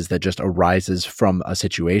pieces that just arises from a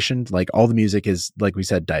situation. Like all the music is, like we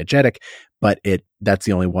said, diegetic, but that's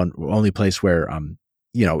the only place where,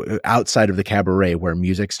 outside of the cabaret where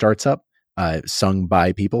music starts up, sung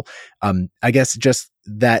by people. I guess just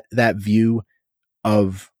that view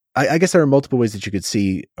of, I guess there are multiple ways that you could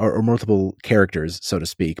see, or multiple characters, so to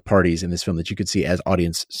speak, parties in this film that you could see as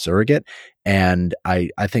audience surrogate. And I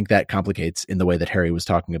think that complicates in the way that Harry was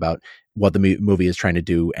talking about what the movie is trying to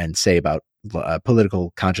do and say about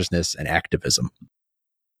political consciousness and activism.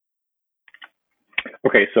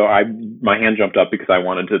 Okay, so my hand jumped up because I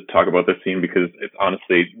wanted to talk about this scene because it's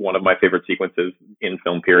honestly one of my favorite sequences in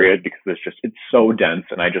film period, because it's so dense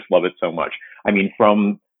and I just love it so much. I mean,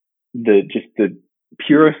 from the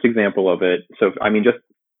purest example of it. So, I mean,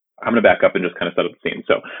 I'm going to back up and just kind of set up the scene.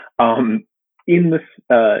 So, in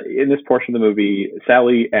this portion of the movie,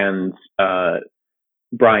 Sally and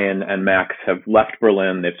Brian and Max have left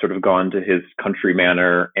Berlin. They've sort of gone to his country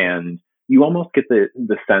manor, and you almost get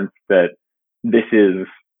the sense that this is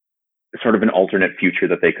sort of an alternate future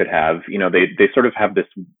that they could have. You know, they sort of have this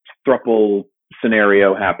throuple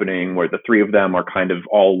scenario happening where the three of them are kind of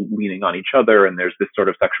all leaning on each other, and there's this sort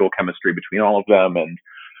of sexual chemistry between all of them.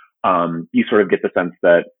 And you sort of get the sense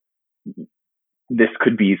that this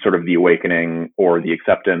could be sort of the awakening or the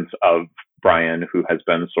acceptance of Brian, who has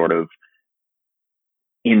been sort of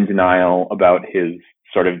in denial about his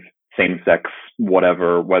sort of same-sex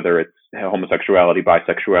whatever, whether it's homosexuality,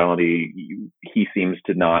 bisexuality. He seems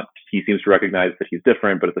to recognize that he's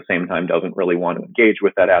different, but at the same time doesn't really want to engage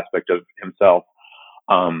with that aspect of himself,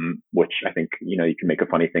 which I think, you can make a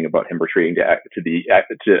funny thing about him retreating to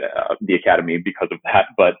the academy because of that.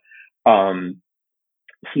 But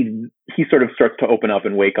he sort of starts to open up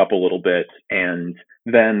and wake up a little bit, and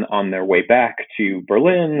then on their way back to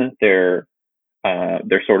Berlin, they're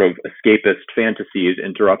their sort of escapist fantasies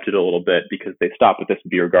interrupted a little bit because they stop at this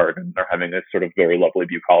beer garden. They're having this sort of very lovely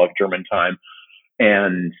bucolic German time.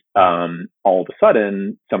 And all of a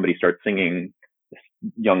sudden, somebody starts singing. This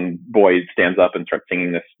young boy stands up and starts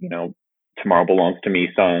singing this, Tomorrow Belongs to Me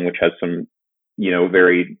song, which has some,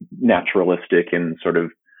 very naturalistic and sort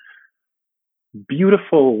of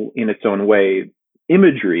beautiful in its own way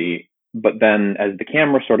imagery. But then as the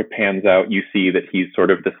camera sort of pans out, you see that he's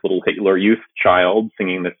sort of this little Hitler Youth child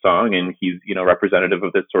singing this song, and he's, representative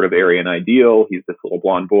of this sort of Aryan ideal. He's this little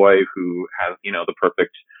blonde boy who has, the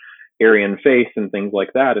perfect Aryan face and things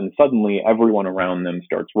like that. And suddenly everyone around them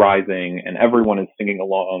starts rising and everyone is singing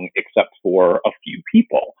along except for a few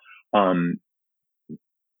people.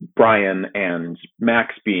 Brian and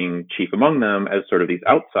Max being chief among them as sort of these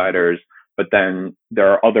outsiders. But then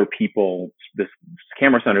there are other people, this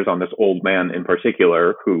camera centers on this old man in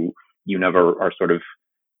particular, who you never are sort of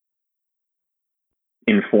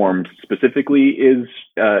informed specifically is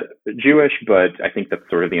Jewish, but I think that's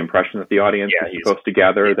sort of the impression that the audience is supposed to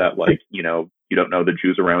gather, that you don't know the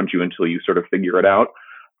Jews around you until you sort of figure it out,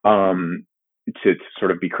 to sort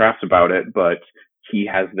of be crass about it. But he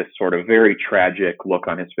has this sort of very tragic look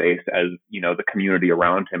on his face as, the community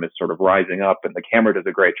around him is sort of rising up, and the camera does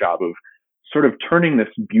a great job of sort of turning this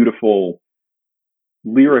beautiful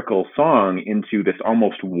lyrical song into this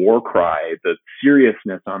almost war cry. The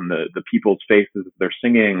seriousness on the people's faces as they're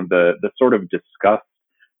singing, the sort of disgust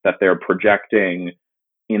that they're projecting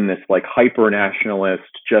in this like hyper nationalist,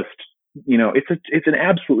 just, it's an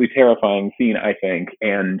absolutely terrifying scene, I think.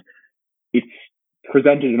 And it's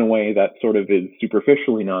presented in a way that sort of is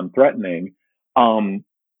superficially non-threatening.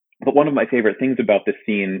 But one of my favorite things about this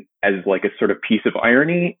scene as like a sort of piece of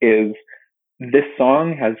irony is this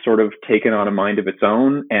song has sort of taken on a mind of its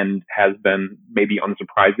own and has been, maybe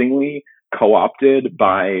unsurprisingly, co-opted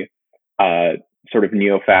by sort of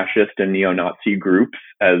neo-fascist and neo-Nazi groups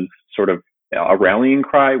as sort of a rallying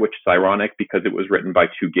cry, which is ironic because it was written by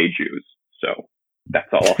two gay Jews. So that's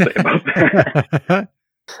all I'll say about that.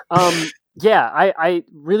 Yeah, I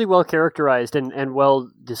really well characterized and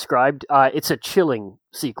well described. It's a chilling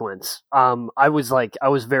sequence. I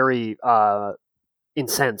was very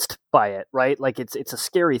incensed by it, right? Like it's a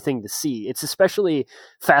scary thing to see. It's especially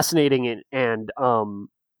fascinating and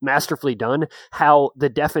masterfully done how the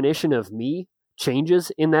definition of me changes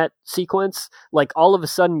in that sequence. Like all of a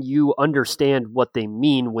sudden you understand what they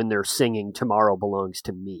mean when they're singing Tomorrow Belongs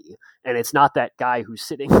to Me. And it's not that guy who's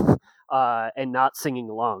sitting and not singing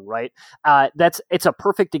along, right? It's a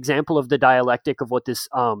perfect example of the dialectic of what this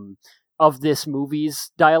of this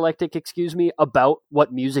movie's dialectic, about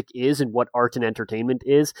what music is and what art and entertainment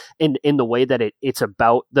is, in the way that it's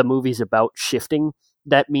about, the movie's about shifting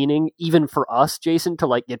that meaning, even for us, Jason, to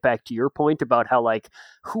like get back to your point about how like,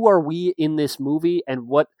 who are we in this movie and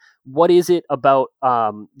what is it about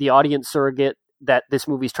the audience surrogate that this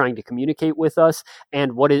movie is trying to communicate with us,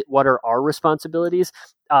 and what are our responsibilities?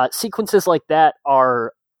 Sequences like that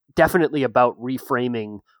are definitely about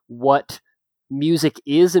reframing what music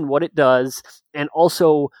is and what it does, and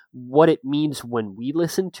also what it means when we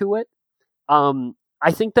listen to it.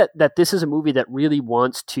 I think that this is a movie that really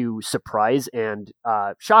wants to surprise and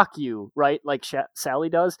shock you, right? Like Sally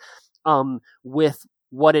does, with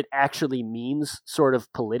what it actually means sort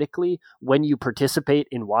of politically when you participate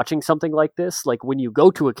in watching something like this. Like when you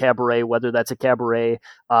go to a cabaret, whether that's a cabaret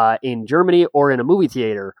in Germany or in a movie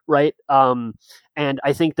theater, right? And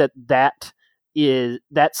I think that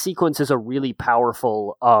sequence is a really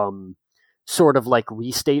powerful sort of like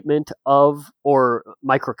restatement of, or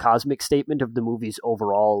microcosmic statement of the movie's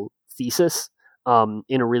overall thesis in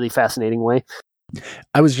a really fascinating way.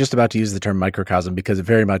 I was just about to use the term microcosm because it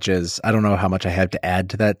very much is. I don't know how much I have to add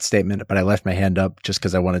to that statement, but I left my hand up just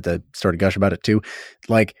because I wanted to sort of gush about it too.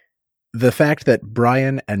 Like the fact that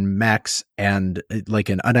Brian and Max and like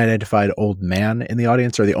an unidentified old man in the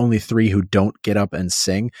audience are the only three who don't get up and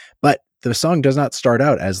sing, but the song does not start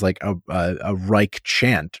out as like a Reich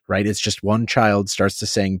chant, right? It's just one child starts to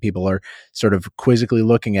sing. People are sort of quizzically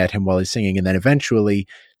looking at him while he's singing. And then eventually,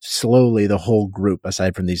 slowly, the whole group,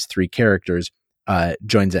 aside from these three characters,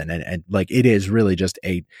 joins in. And like, it is really just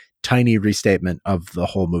a tiny restatement of the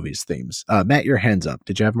whole movie's themes. Matt, your hand's up.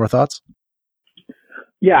 Did you have more thoughts?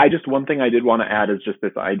 Yeah, one thing I did want to add is just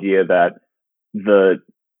this idea that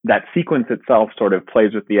that sequence itself sort of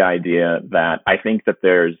plays with the idea that I think that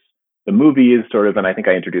the movie is sort of, and I think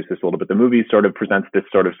I introduced this a little bit, the movie sort of presents this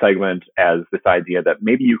sort of segment as this idea that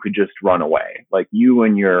maybe you could just run away. Like you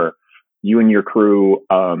and your crew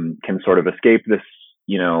can sort of escape this,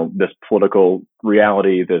 this political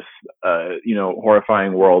reality, this,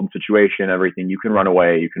 horrifying world situation, everything, you can run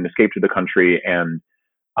away, you can escape to the country, and,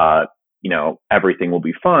 everything will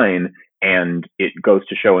be fine. And it goes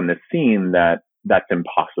to show in this scene that that's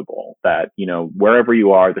impossible, that, wherever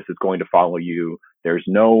you are, this is going to follow you. There's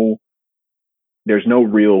no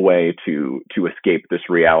real way to escape this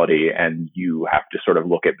reality, and you have to sort of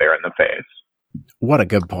look it there in the face. What a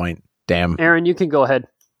good point. Damn. Aaron, you can go ahead.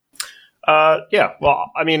 Yeah.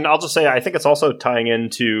 Well, I mean, I'll just say I think it's also tying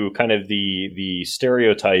into kind of the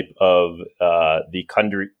stereotype of the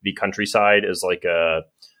countryside as like a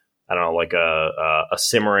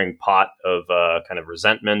simmering pot of kind of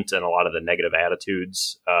resentment and a lot of the negative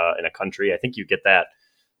attitudes in a country. I think you get that.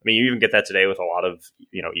 I mean, you even get that today with a lot of,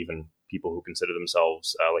 even people who consider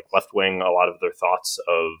themselves like left wing, a lot of their thoughts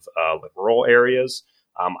of like rural areas.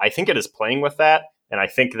 I think it is playing with that. And I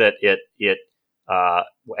think that it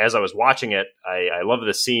as I was watching it, I love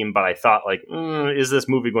the scene, but I thought like, is this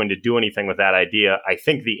movie going to do anything with that idea? I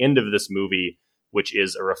think the end of this movie, which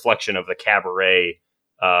is a reflection of the cabaret,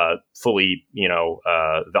 fully,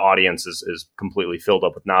 the audience is completely filled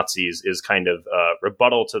up with Nazis, is kind of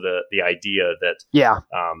rebuttal to the idea that,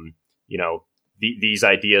 these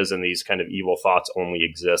ideas and these kind of evil thoughts only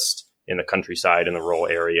exist in the countryside, in the rural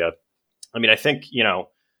area. I mean, I think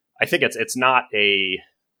it's not a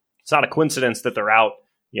coincidence that they're out,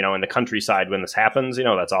 in the countryside when this happens.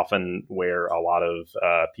 That's often where a lot of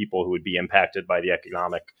people who would be impacted by the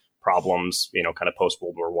economic problems, kind of post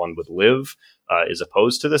World War I would live, as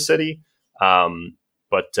opposed to the city.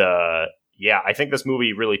 But I think this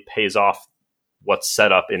movie really pays off what's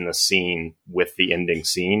set up in the scene with the ending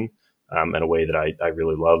scene in a way that I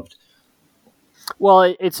really loved.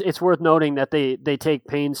 Well, it's worth noting that they take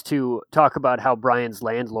pains to talk about how Brian's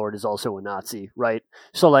landlord is also a Nazi, right?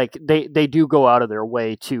 So like they do go out of their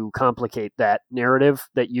way to complicate that narrative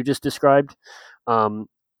that you just described. I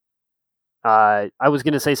was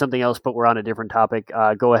going to say something else, but we're on a different topic.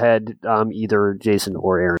 Go ahead, either Jason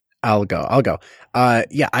or Aaron. I'll go. I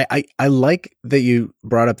like that you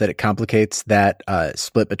brought up that it complicates that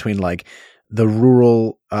split between like the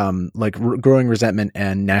rural, growing resentment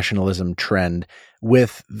and nationalism trend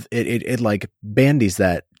with it like bandies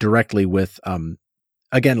that directly with,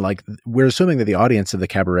 again, like we're assuming that the audience of the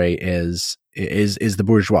cabaret is the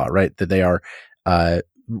bourgeois, right? That they are,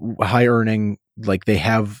 high earning, like they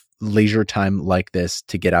have leisure time like this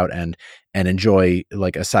to get out and enjoy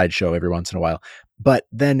like a sideshow every once in a while. But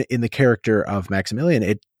then in the character of Maximilian,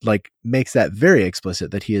 it like makes that very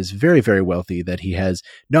explicit that he is very, very wealthy, that he has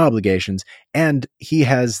no obligations. And he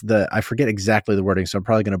has I forget exactly the wording, so I'm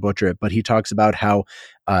probably going to butcher it, but he talks about how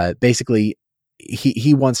basically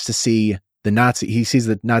he wants to see he sees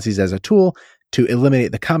the Nazis as a tool to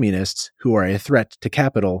eliminate the communists who are a threat to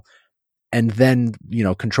capital and then,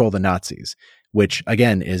 control the Nazis, which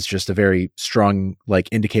again is just a very strong like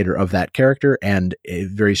indicator of that character and a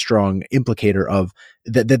very strong implicator of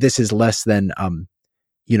that this is less than,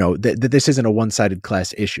 that this isn't a one-sided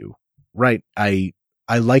class issue, right? I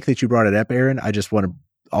like that you brought it up, Aaron. I just want to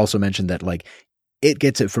also mention that like it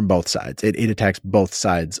gets it from both sides. It attacks both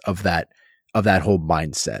sides of that whole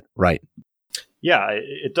mindset, right? Yeah,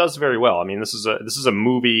 it does very well. I mean, this is a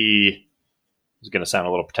movie. It's going to sound a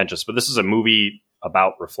little pretentious, but this is a movie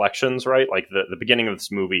about reflections, right? Like the beginning of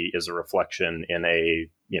this movie is a reflection in a,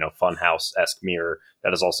 funhouse-esque mirror.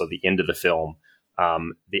 That is also the end of the film.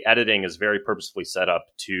 The editing is very purposefully set up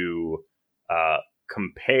to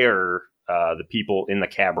compare the people in the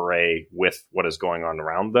cabaret with what is going on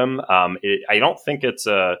around them. I don't think it's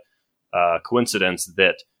a coincidence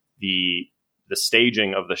that the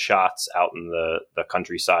staging of the shots out in the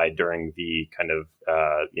countryside during the kind of,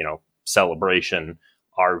 celebration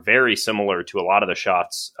are very similar to a lot of the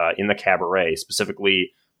shots in the cabaret,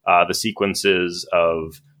 specifically the sequences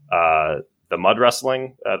of the mud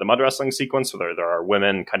wrestling sequence where there are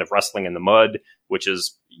women kind of wrestling in the mud, which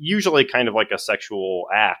is usually kind of like a sexual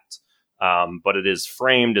act. But it is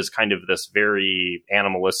framed as kind of this very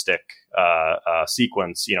animalistic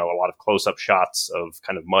sequence, a lot of close-up shots of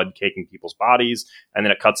kind of mud caking people's bodies. And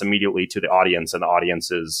then it cuts immediately to the audience, and the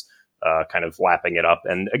audience is kind of lapping it up.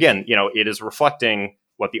 And again, it is reflecting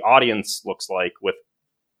what the audience looks like with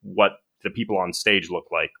what the people on stage look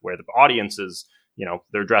like, where the audience is,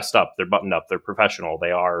 they're dressed up, they're buttoned up, they're professional. They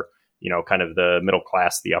are, kind of the middle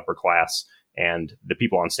class, the upper class, and the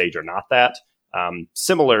people on stage are not that.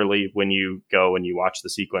 Similarly, when you go and you watch the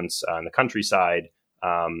sequence in the countryside,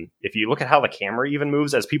 if you look at how the camera even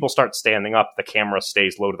moves, as people start standing up, the camera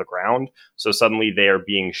stays low to the ground. So suddenly they are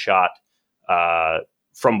being shot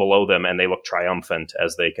from below them, and they look triumphant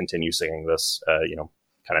as they continue singing this,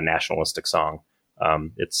 kind of nationalistic song.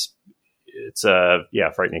 It's a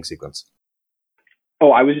frightening sequence.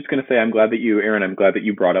 Oh, I was just going to say, Aaron, I'm glad that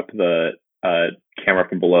you brought up the camera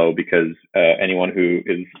from below, because anyone who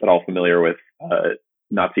is at all familiar with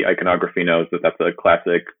Nazi iconography knows that that's a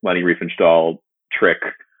classic Leni Riefenstahl trick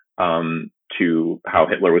to how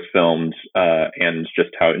Hitler was filmed, and just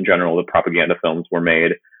how in general the propaganda films were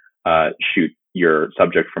made. Shoot your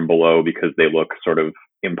subject from below because they look sort of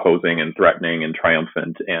imposing and threatening and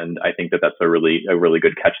triumphant. And I think that that's a really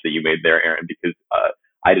good catch that you made there, Aaron, because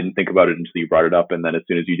I didn't think about it until you brought it up, and then as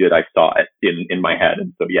soon as you did, I saw it in my head.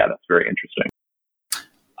 And so, yeah, that's very interesting.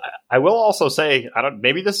 I will also say,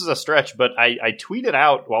 maybe this is a stretch, but I tweeted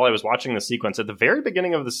out while I was watching the sequence, at the very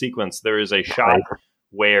beginning of the sequence, there is a shot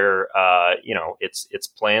where, it's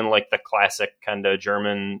playing like the classic kind of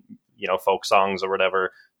German, folk songs or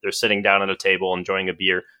whatever. They're sitting down at a table enjoying a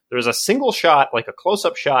beer. There's a single shot, like a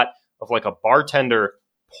close-up shot of like a bartender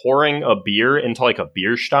pouring a beer into like a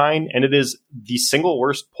beer stein, and it is the single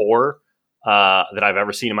worst pour that I've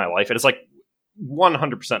ever seen in my life. It is like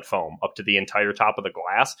 100% foam up to the entire top of the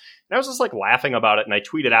glass. And I was just like laughing about it, and I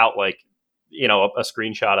tweeted out like, a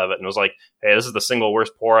screenshot of it, and was like, hey, this is the single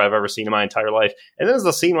worst pour I've ever seen in my entire life. And then as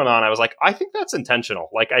the scene went on, I was like, I think that's intentional.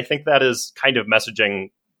 Like, I think that is kind of messaging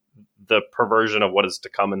the perversion of what is to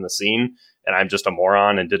come in the scene, and I'm just a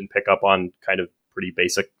moron and didn't pick up on kind of pretty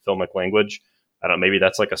basic filmic language. I don't know, maybe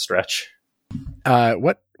that's like a stretch.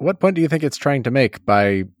 What point do you think it's trying to make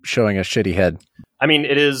by showing a shitty head? I mean,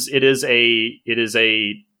 it is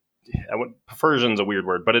a perversion's a weird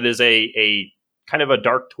word, but it is a kind of a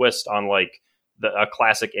dark twist on like a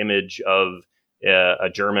classic image of a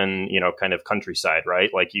German, kind of countryside, right?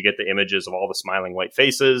 Like you get the images of all the smiling white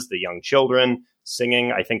faces, the young children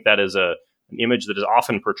singing. I think that is an image that is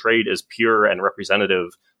often portrayed as pure and representative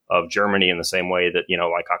of Germany in the same way that,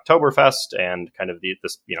 like Oktoberfest and kind of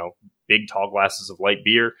this, big tall glasses of light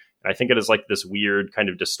beer. And I think it is like this weird kind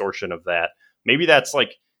of distortion of that. Maybe that's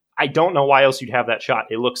like, I don't know why else you'd have that shot.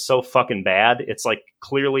 It looks so fucking bad. It's like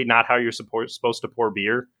clearly not how you're supposed to pour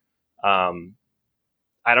beer. I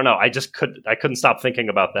don't know. I couldn't stop thinking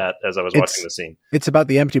about that as I was watching the scene. It's about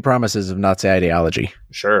the empty promises of Nazi ideology.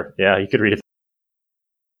 Sure. Yeah, you could read it.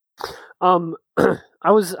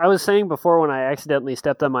 I was saying before when I accidentally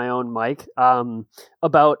stepped on my own mic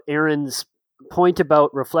about Aaron's point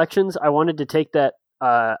about reflections. I wanted to take that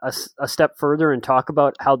a step further and talk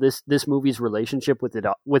about how this movie's relationship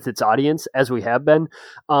with its audience, as we have been.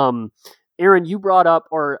 Aaron, you brought up,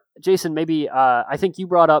 or Jason, maybe I think you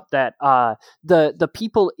brought up that the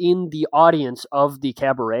people in the audience of the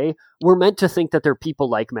cabaret were meant to think that they're people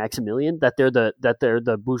like Maximilian, that they're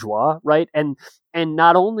the bourgeois, right? And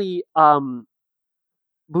not only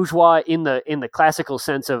bourgeois in the classical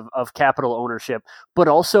sense of capital ownership, but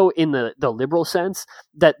also in the liberal sense,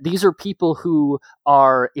 that these are people who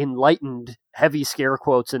are enlightened, heavy scare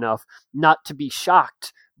quotes enough, not to be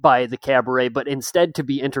shocked by the cabaret, but instead to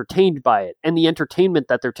be entertained by it. And the entertainment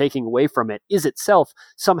that they're taking away from it is itself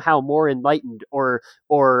somehow more enlightened or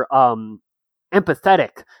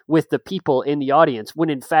empathetic with the people in the audience, when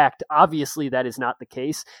in fact, obviously that is not the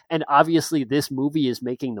case. And obviously this movie is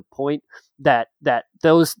making the point that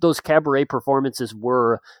those cabaret performances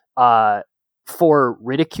were for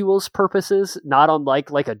ridicule's purposes, not unlike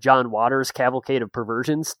like a John Waters Cavalcade of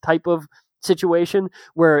Perversions type of situation,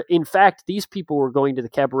 where in fact these people were going to the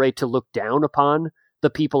cabaret to look down upon the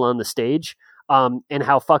people on the stage, and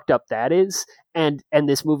how fucked up that is. And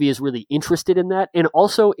this movie is really interested in that, and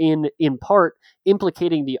also in part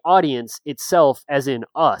implicating the audience itself, as in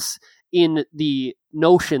us, in the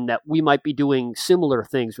notion that we might be doing similar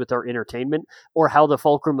things with our entertainment, or how the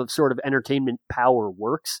fulcrum of sort of entertainment power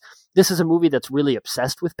works. This is a movie that's really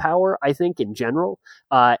obsessed with power, I think, in general,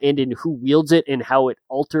 and in who wields it and how it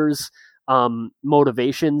alters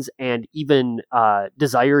motivations and even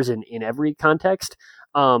desires in every context.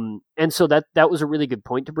 And so that was a really good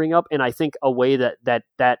point to bring up. And I think a way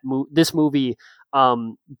this movie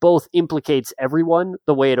both implicates everyone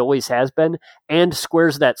the way it always has been, and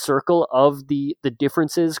squares that circle of the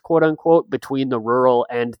differences, quote unquote, between the rural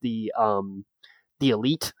and the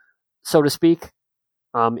elite, so to speak,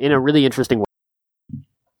 in a really interesting way.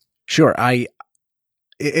 Sure.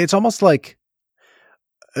 It's almost like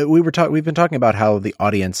we've been talking about how the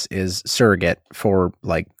audience is surrogate for,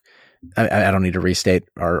 like, I don't need to restate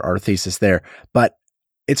our thesis there, but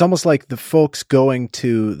it's almost like the folks going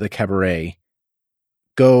to the cabaret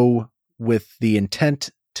go with the intent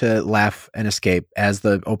to laugh and escape, as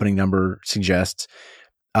the opening number suggests,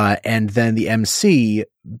 and then the MC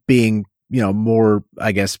being, more,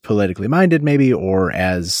 I guess, politically minded maybe, or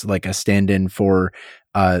as like a stand-in for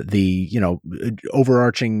the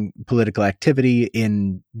overarching political activity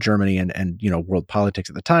in Germany and world politics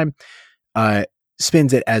at the time,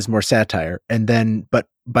 spins it as more satire. And then, but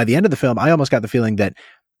by the end of the film, I almost got the feeling that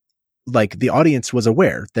like the audience was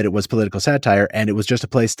aware that it was political satire, and it was just a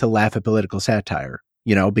place to laugh at political satire,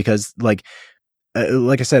 because like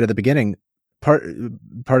I said at the beginning, part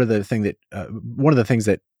of the thing that one of the things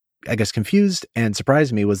that I guess confused and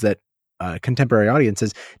surprised me was that contemporary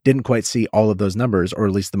audiences didn't quite see all of those numbers, or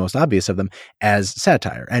at least the most obvious of them, as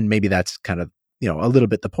satire. And maybe that's kind of, a little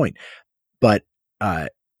bit the point. But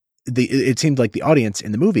it seemed like the audience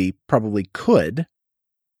in the movie probably could,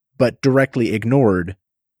 but directly ignored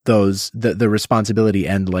the responsibility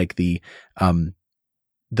and like the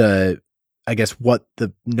I guess what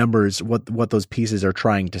the numbers, what those pieces are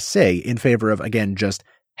trying to say, in favor of, again, just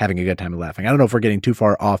having a good time and laughing. I don't know if we're getting too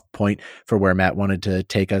far off point for where Matt wanted to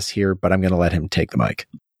take us here, but I'm going to let him take the mic.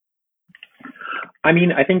 I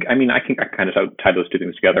can kind of tie those two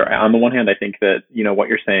things together. On the one hand, I think that, what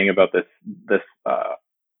you're saying about this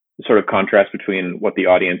sort of contrast between what the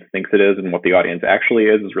audience thinks it is and what the audience actually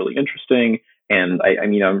is really interesting. And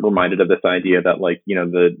I'm reminded of this idea that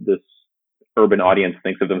this urban audience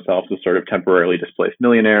thinks of themselves as sort of temporarily displaced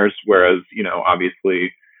millionaires, whereas,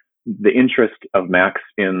 obviously the interest of Max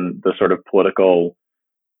in the sort of political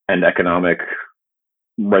and economic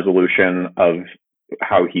resolution of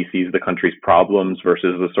how he sees the country's problems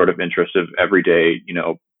versus the sort of interest of everyday,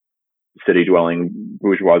 city dwelling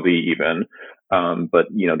bourgeoisie even. But,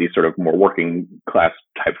 these sort of more working class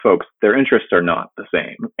type folks, their interests are not the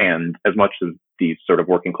same. And as much as these sort of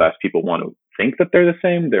working class people want to think that they're the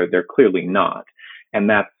same, they're clearly not. And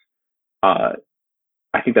that's,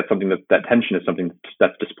 I think that's something that tension is something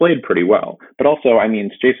that's displayed pretty well. But also,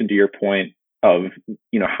 Jason, to your point of,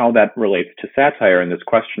 how that relates to satire and this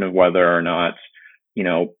question of whether or not,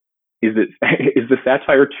 is the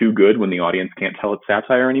satire too good when the audience can't tell it's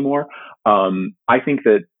satire anymore? I think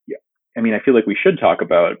that, I feel like we should talk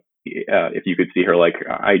about If You Could See Her Like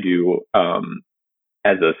I Do,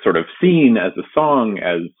 as a sort of scene, as a song,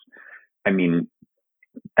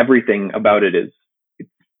 everything about it it's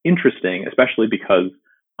interesting, especially because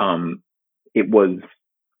it was,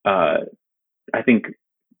 I think,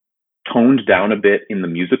 toned down a bit in the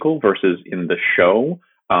musical versus in the show.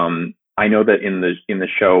 I know that in the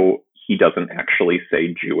show he doesn't actually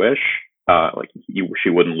say Jewish. She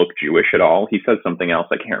wouldn't look Jewish at all. He says something else.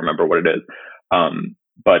 I can't remember what it is.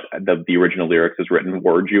 But the original lyrics is written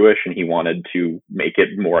were Jewish, and he wanted to make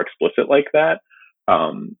it more explicit like that.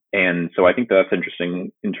 And so I think that's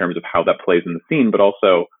interesting in terms of how that plays in the scene, but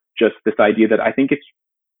also just this idea that I think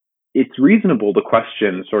it's reasonable to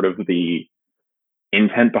question sort of the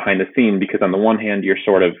intent behind the scene, because on the one hand, you're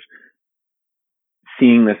sort of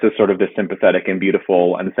seeing this as sort of this sympathetic and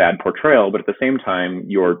beautiful and sad portrayal, but at the same time,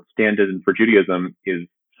 your stand-in for Judaism is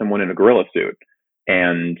someone in a gorilla suit.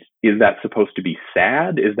 And is that supposed to be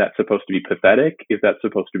sad? Is that supposed to be pathetic? Is that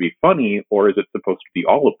supposed to be funny? Or is it supposed to be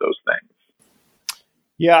all of those things?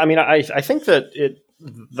 Yeah, I think that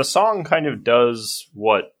the song kind of does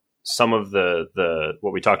what some of the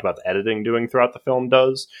what we talked about the editing doing throughout the film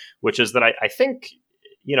does, which is that I think,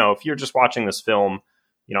 if you're just watching this film,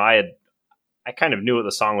 I kind of knew what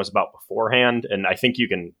the song was about beforehand, and I think you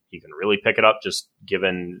can really pick it up just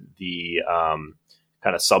given the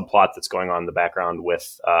kind of subplot that's going on in the background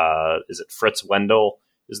with is it Fritz Wendell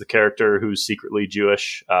is the character who's secretly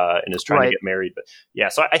Jewish and is trying to get married. But yeah,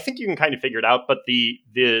 so I think you can kind of figure it out. But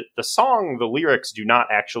the song, the lyrics do not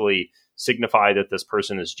actually signify that this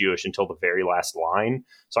person is Jewish until the very last line.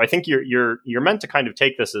 So I think you're meant to kind of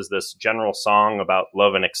take this as this general song about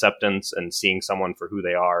love and acceptance and seeing someone for who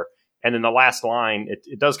they are. And in the last line,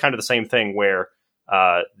 it does kind of the same thing where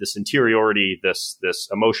this interiority, this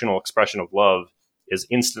emotional expression of love is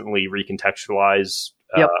instantly recontextualized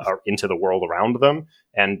into the world around them.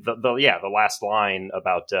 And the last line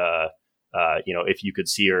about if you could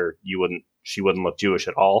see her, she wouldn't look Jewish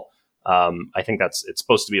at all. I think it's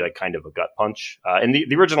supposed to be like kind of a gut punch. And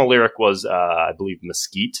the original lyric was I believe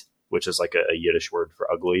mesquite, which is like a Yiddish word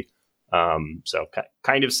for ugly. So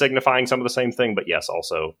kind of signifying some of the same thing, but yes,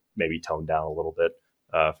 also maybe toned down a little bit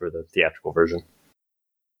for the theatrical version.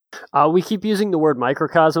 We keep using the word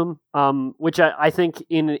microcosm, which I think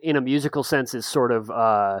in a musical sense is sort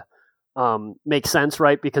of makes sense,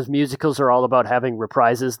 right? Because musicals are all about having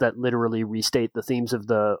reprises that literally restate the themes of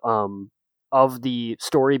the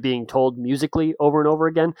story being told musically over and over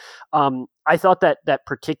again. I thought that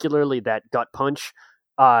particularly that gut punch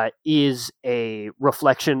is a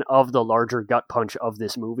reflection of the larger gut punch of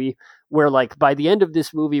this movie, where like by the end of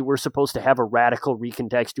this movie, we're supposed to have a radical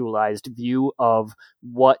recontextualized view of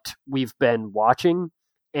what we've been watching.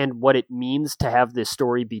 and what it means to have this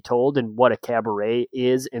story be told, and what a cabaret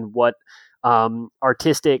is, and what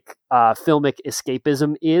artistic filmic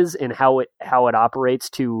escapism is, and how it operates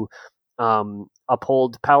to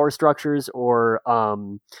uphold power structures or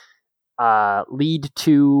lead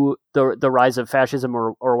to the rise of fascism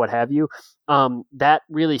or what have you. That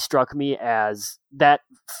really struck me as that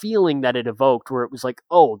feeling that it evoked, where it was like,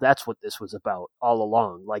 oh, that's what this was about all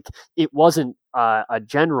along. Like, it wasn't a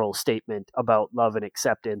general statement about love and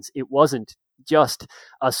acceptance. It wasn't just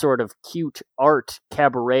a sort of cute art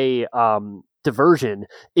cabaret diversion.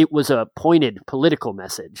 It was a pointed political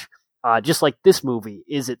message. Just like this movie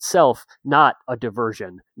is itself not a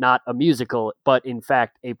diversion, not a musical, but in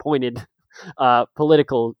fact a pointed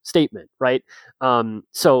political statement, right?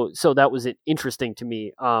 So that was interesting to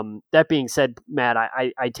me. That being said, Matt,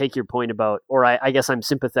 I take your point about, or I guess I'm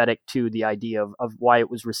sympathetic to the idea of why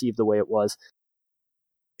it was received the way it was.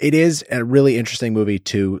 It is a really interesting movie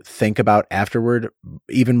to think about afterward,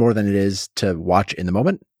 even more than it is to watch in the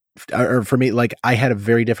moment. Or for me, like, I had a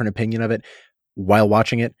very different opinion of it while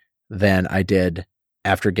watching it than I did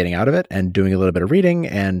after getting out of it and doing a little bit of reading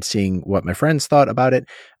and seeing what my friends thought about it.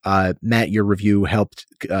 Matt, your review helped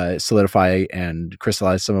solidify and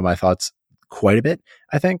crystallize some of my thoughts quite a bit,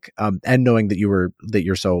 I think. And knowing that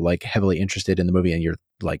you're so like heavily interested in the movie, and you're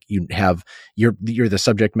the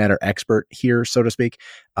subject matter expert here, so to speak.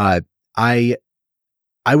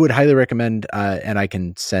 I would highly recommend, and I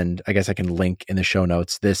can link in the show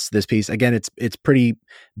notes this piece. Again, it's pretty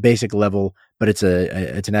basic level, but it's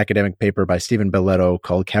an academic paper by Stephen Belletto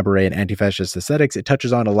called "Cabaret and Anti-Fascist Aesthetics." It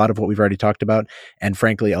touches on a lot of what we've already talked about, and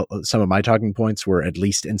frankly, some of my talking points were at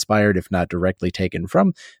least inspired, if not directly taken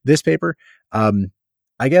from this paper.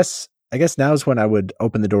 I guess now's when I would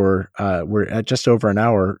open the door. We're at just over an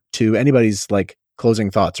hour, to anybody's like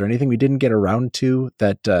closing thoughts or anything we didn't get around to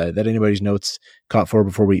that anybody's notes caught for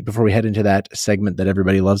before we head into that segment that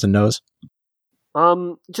everybody loves and knows.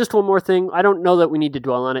 Just one more thing. I don't know that we need to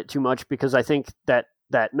dwell on it too much, because I think that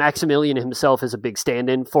Maximilian himself is a big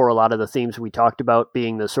stand-in for a lot of the themes we talked about,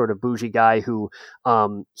 being the sort of bougie guy who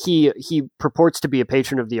he purports to be a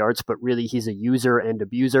patron of the arts, but really he's a user and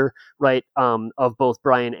abuser, right, of both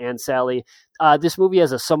Brian and Sally. This movie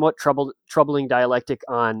has a somewhat troubling dialectic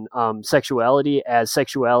on sexuality, as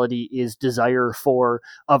sexuality is desire for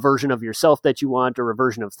a version of yourself that you want, or a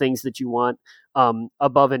version of things that you want,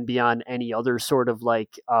 above and beyond any other sort of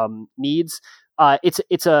like needs.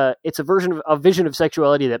 It's a vision of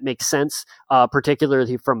sexuality that makes sense,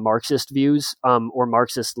 particularly from Marxist views or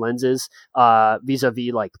Marxist lenses,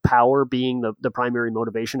 vis-a-vis like power being the primary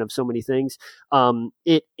motivation of so many things.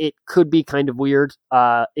 It could be kind of weird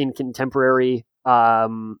in contemporary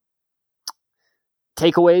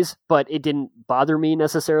takeaways, but it didn't bother me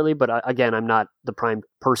necessarily. But again, I'm not the prime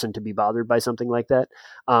person to be bothered by something like that.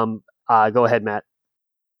 Go ahead, Matt.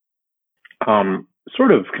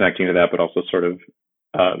 Sort of connecting to that, but also sort of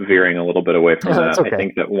veering a little bit away from that. Okay. I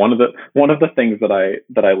think that one of the things that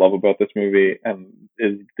I love about this movie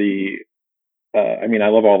is the I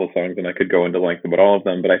love all the songs, and I could go into length about all of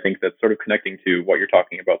them, but I think that sort of connecting to what you're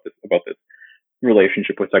talking about this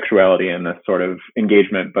relationship with sexuality and this sort of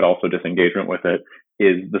engagement, but also disengagement with it,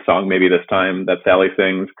 is the song "Maybe This Time" that Sally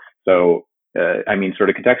sings. So sort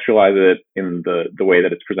of contextualize it in the way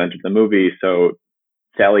that it's presented in the movie. So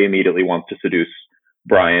Sally immediately wants to seduce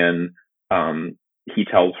Brian. He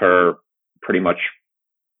tells her pretty much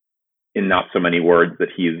in not so many words that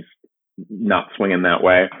he's not swinging that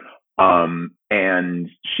way. And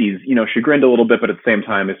she's, chagrined a little bit, but at the same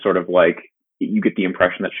time is sort of like, you get the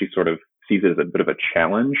impression that she sort of sees it as a bit of a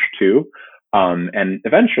challenge too. And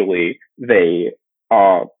eventually they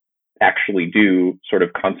actually do sort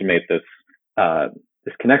of consummate this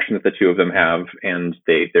connection that the two of them have, and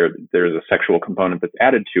there's a sexual component that's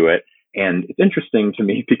added to it. And it's interesting to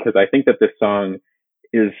me because I think that this song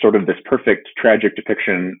is sort of this perfect tragic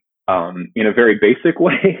depiction, in a very basic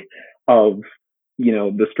way, of,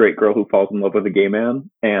 the straight girl who falls in love with a gay man.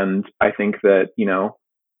 And I think that,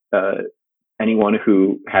 anyone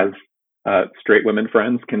who has straight women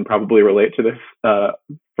friends can probably relate to this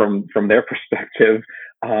from their perspective,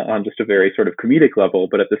 on just a very sort of comedic level.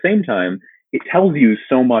 But at the same time, it tells you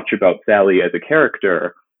so much about Sally as a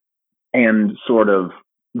character, and sort of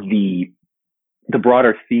the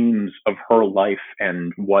broader themes of her life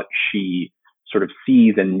and what she sort of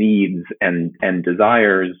sees and needs and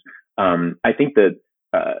desires. I think that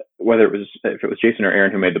if it was Jason or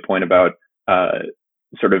Aaron who made the point about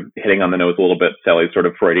sort of hitting on the nose a little bit Sally's sort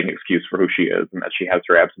of Freudian excuse for who she is, and that she has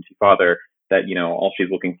her absentee father, that all she's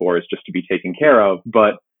looking for is just to be taken care of.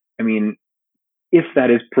 But if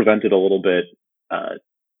that is presented a little bit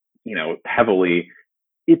heavily,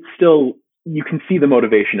 it's still, you can see the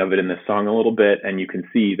motivation of it in this song a little bit, and you can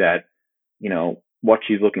see that, what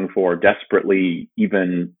she's looking for desperately,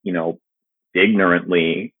 even,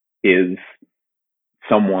 ignorantly, is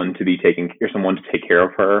someone to be someone to take care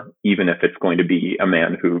of her, even if it's going to be a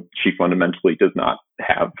man who she fundamentally does not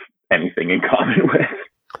have anything in common with.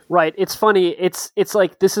 Right. It's funny. It's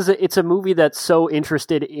like it's a movie that's so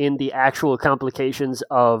interested in the actual complications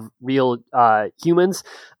of real humans.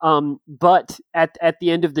 But at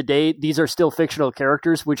the end of the day, these are still fictional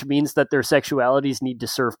characters, which means that their sexualities need to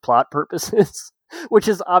serve plot purposes, which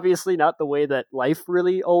is obviously not the way that life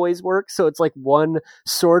really always works. So it's like one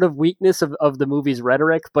sort of weakness of the movie's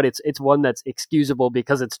rhetoric, but it's one that's excusable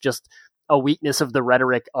because it's just a weakness of the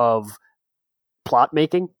rhetoric of plot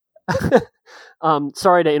making.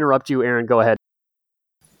 Sorry to interrupt you, Aaron. Go ahead.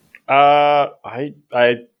 I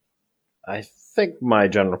think my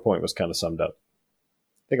general point was kind of summed up.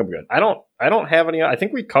 I think I'm good. I don't have any. I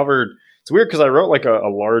think we covered. It's weird because I wrote like a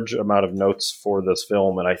large amount of notes for this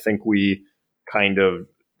film, and I think we kind of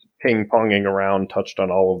ping-ponging around touched on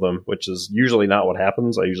all of them, which is usually not what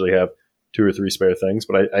happens. I usually have 2 or 3 spare things,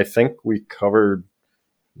 but I think we covered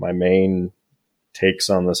my main takes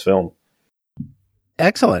on this film.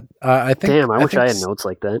 Excellent. I think. Damn, I wish I had notes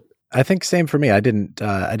like that. I think same for me. I didn't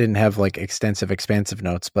have like expansive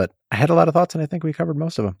notes, but I had a lot of thoughts, and I think we covered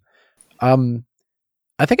most of them.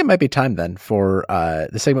 I think it might be time then for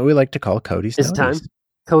the segment we like to call Cody's Noties. It's time.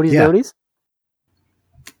 Cody's Noties?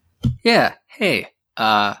 Yeah. Hey,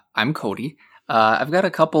 I'm Cody. I've got a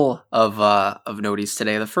couple of noties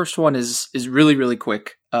today. The first one is really, really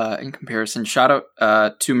quick in comparison. Shout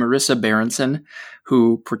out to Marissa Berenson,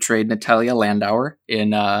 who portrayed Natalia Landauer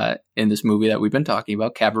in this movie that we've been talking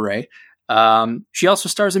about, Cabaret. She also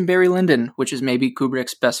stars in Barry Lyndon, which is maybe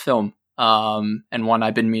Kubrick's best film, and one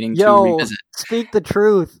I've been meaning to revisit. Speak the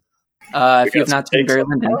truth. If you've not seen Barry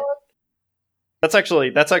Lyndon. That's actually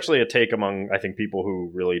a take among, I think, people who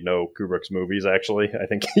really know Kubrick's movies. Actually, I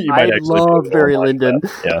think you might actually love Barry Lyndon.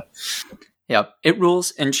 Yeah, yeah, it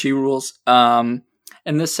rules and she rules. And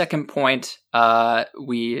the second point,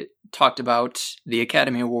 we talked about the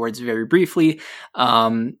Academy Awards very briefly.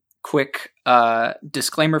 Quick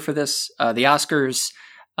disclaimer for this: the Oscars,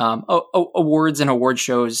 awards and award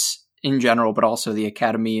shows in general, but also the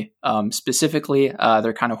Academy specifically,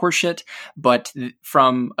 they're kind of horseshit. But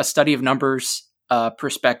from a study of numbers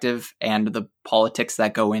perspective and the politics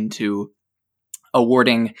that go into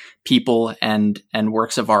awarding people and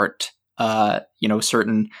works of art,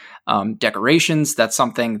 certain decorations, that's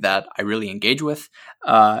something that I really engage with.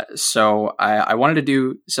 So I wanted to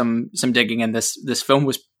do some digging, and this film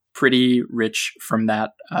was pretty rich from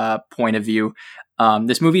that point of view.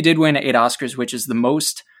 This movie did win 8 Oscars, which is the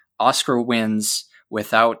most Oscar wins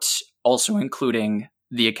without also including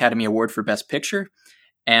the Academy Award for Best Picture.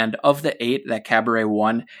 And of the 8 that Cabaret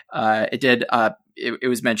won, it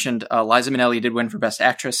was mentioned, Liza Minnelli did win for Best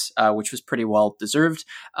Actress, which was pretty well deserved.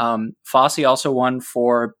 Fosse also won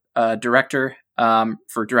for director,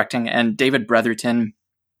 for directing, and David Bretherton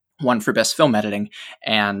won for Best Film Editing.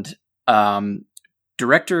 And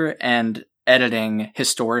director and editing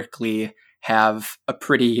historically have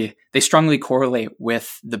they strongly correlate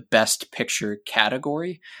with the Best Picture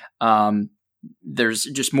category. There's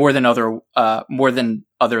just more than other of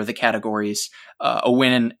the categories. A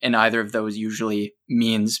win in either of those usually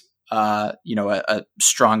means, a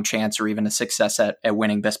strong chance or even a success at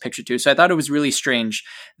winning Best Picture too. So I thought it was really strange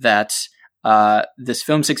that this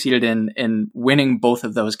film succeeded in winning both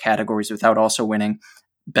of those categories without also winning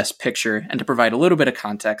Best Picture. And to provide a little bit of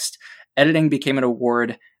context, editing became an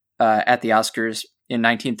award at the Oscars in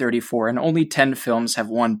 1934, and only 10 films have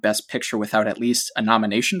won Best Picture without at least a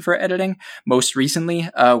nomination for editing. Most recently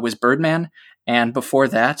was Birdman, and before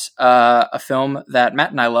that, a film that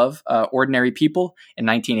Matt and I love, Ordinary People, in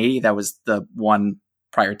 1980. That was the one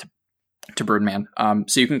prior to Birdman.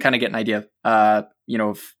 So you can kind of get an idea,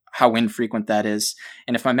 of how infrequent that is.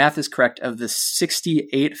 And if my math is correct, of the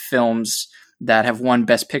 68 films that have won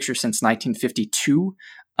Best Picture since 1952,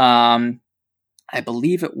 I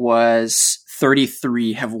believe it was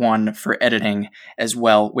 33 have won for editing as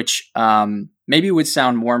well, which maybe would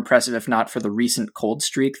sound more impressive if not for the recent cold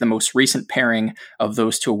streak. The most recent pairing of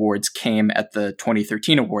those 2 awards came at the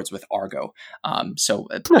 2013 awards with Argo. So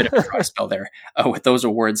a bit of a dry spell there with those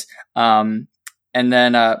awards. And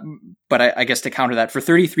then, but I guess to counter that, for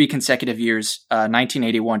 33 consecutive years,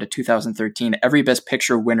 1981 to 2013, every Best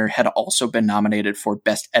Picture winner had also been nominated for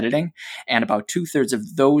Best Editing, and about 2/3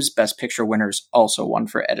 of those Best Picture winners also won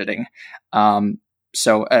for editing.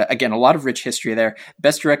 So again, a lot of rich history there.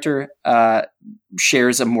 Best Director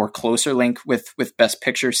shares a more closer link with Best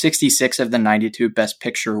Picture. 66 of the 92 Best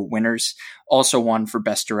Picture winners also won for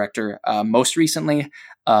Best Director. Most recently,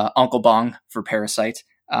 Uncle Bong for Parasite.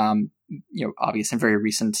 Obvious and very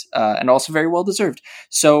recent, and also very well deserved.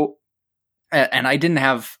 So, and I didn't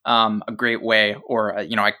have a great way, or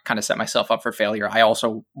I kind of set myself up for failure. I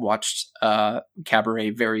also watched Cabaret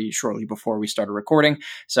very shortly before we started recording,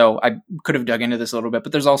 so I could have dug into this a little bit.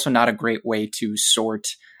 But there's also not a great way to sort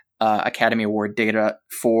Academy Award data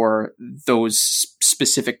for those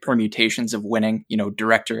specific permutations of winning,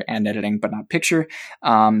 director and editing, but not picture.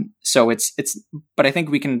 So it's. But I think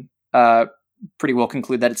we can pretty well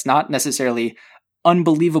conclude that it's not necessarily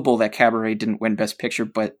unbelievable that Cabaret didn't win Best Picture,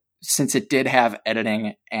 but since it did have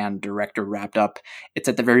editing and director wrapped up, it's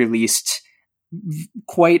at the very least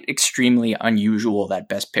quite extremely unusual that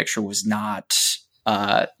Best Picture was not,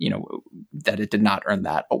 that it did not earn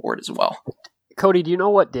that award as well. Cody, do you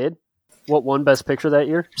know what won Best Picture that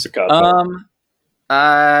year?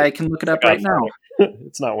 I can look it up right now.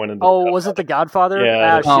 It's not winning. Was it The Godfather?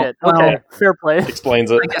 Yeah. Shit. Okay, fair play.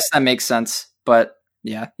 Explains it. I guess that makes sense, but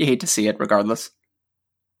yeah, you hate to see it regardless.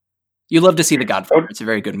 You love to see The Godfather. It's a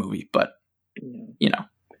very good movie, but,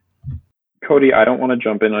 Cody, I don't want to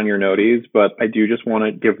jump in on your noties, but I do just want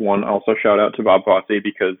to give one also shout out to Bob Fosse,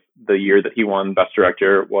 because the year that he won Best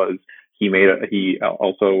Director he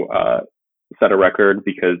also set a record,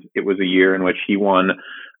 because it was a year in which he won.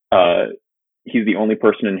 He's the only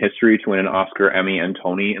person in history to win an Oscar, Emmy, and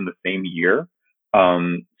Tony in the same year.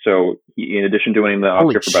 So in addition to winning the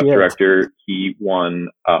Oscar for Best Director, he won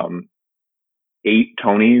 8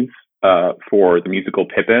 Tonys for the musical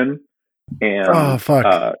Pippin, and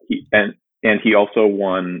he also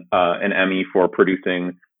won an Emmy for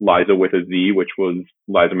producing Liza with a Z, which was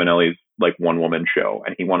Liza Minnelli's one-woman show,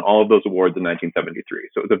 and he won all of those awards in 1973.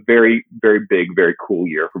 So it was a very, very big, very cool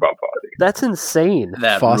year for Bob Fosse. That's insane.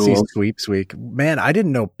 That Fosse sweeps week, man. I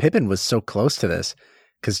didn't know Pippin was so close to this,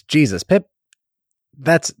 because Jesus, Pip,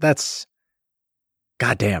 that's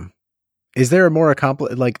goddamn. Is there a more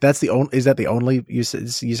accomplished, is that the only, you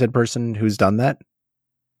said person who's done that?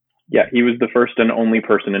 Yeah, he was the first and only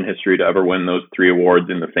person in history to ever win those 3 awards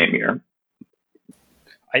in the same year.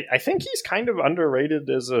 I think he's kind of underrated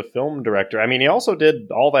as a film director. I mean, he also did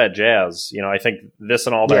All That Jazz. I think this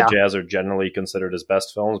and All That Jazz are generally considered his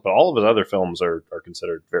best films, but all of his other films are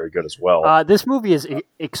considered very good as well. This movie is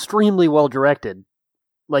extremely well directed.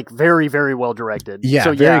 Very, very well directed. Yeah,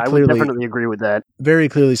 so I would definitely agree with that. Very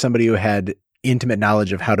clearly somebody who had intimate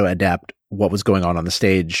knowledge of how to adapt what was going on the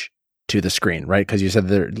stage to the screen, right? Because you said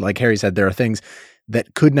there, like Harry said, there are things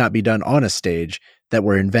that could not be done on a stage that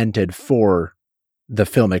were invented for the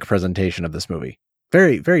filmic presentation of this movie.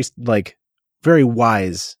 Very, very, very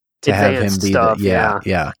wise to advanced have him be stuff,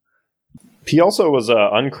 yeah. He also was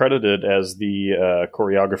uncredited as the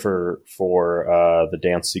choreographer for the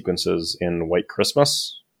dance sequences in White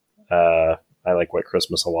Christmas. I like White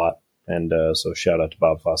Christmas a lot, and so shout out to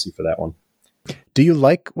Bob Fosse for that one. Do you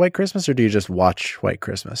like White Christmas, or do you just watch White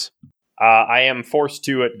Christmas? I am forced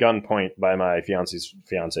to at gunpoint by my fiance's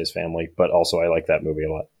family, but also I like that movie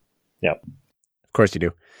a lot. Yeah. Of course you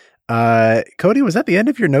do. Cody, was that the end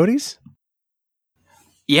of your noties?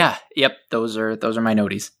 Yeah. Yep. Those are my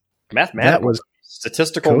noties. Mathematical. That was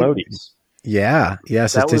statistical noties. Yeah.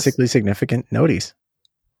 Statistically significant noties.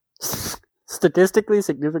 Statistically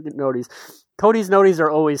significant noties. Cody's noties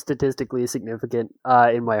are always statistically significant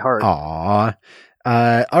in my heart. Aw.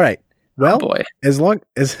 All right. Well, boy. as long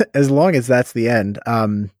as that's the end,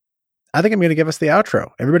 I think I'm going to give us the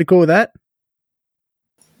outro. Everybody cool with that?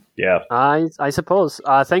 Yeah. I suppose.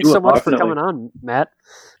 Thanks so much for coming on, Matt.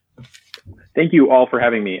 Thank you all for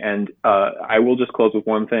having me. And I will just close with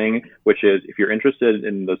one thing, which is if you're interested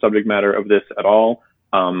in the subject matter of this at all,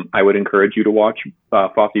 I would encourage you to watch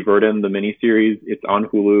Fosse Verdon, the miniseries. It's on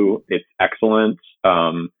Hulu. It's excellent.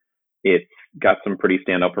 It's got some pretty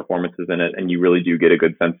standout performances in it, and you really do get a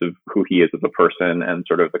good sense of who he is as a person and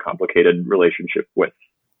sort of the complicated relationship with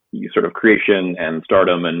sort of creation and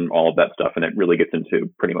stardom and all of that stuff. And it really gets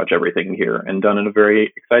into pretty much everything here and done in a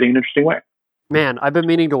very exciting and interesting way. Man, I've been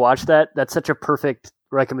meaning to watch that. That's such a perfect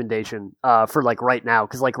recommendation for right now,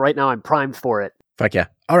 because right now I'm primed for it. Fuck yeah.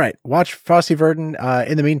 All right. Watch Fosse Verdon.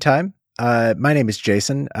 In the meantime, my name is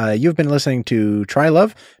Jason. You've been listening to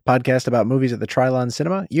Trylove, podcast about movies at the Trylon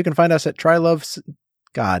Cinema. You can find us at Trylove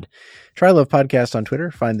Podcast on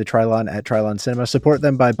Twitter. Find the Trylon at Trylon Cinema. Support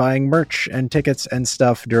them by buying merch and tickets and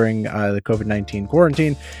stuff during the COVID-19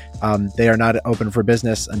 quarantine. They are not open for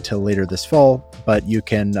business until later this fall, but you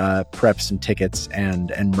can prep some tickets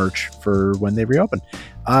and merch for when they reopen.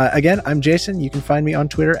 Again, I'm Jason. You can find me on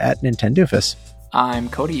Twitter at Nintendoofus. I'm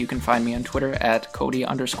Cody. You can find me on Twitter at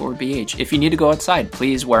Cody_BH. If you need to go outside,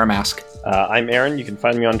 please wear a mask. I'm Aaron. You can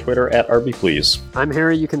find me on Twitter at RBPlease. I'm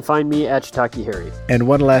Harry. You can find me at Shiitake Harry. And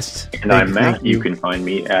one last. And I'm Matt. You can find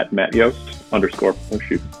me at Matt Yost _. Oh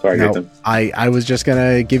shoot! Sorry, Jason. I was just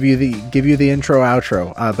gonna give you the intro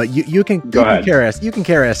outro, but you can carry us. You can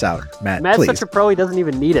carry us out, Matt. Matt's please. such a pro. He doesn't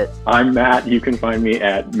even need it. I'm Matt. You can find me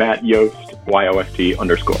at Matt Yost YOST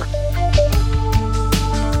 _.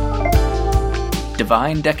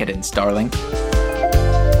 Divine decadence, darling.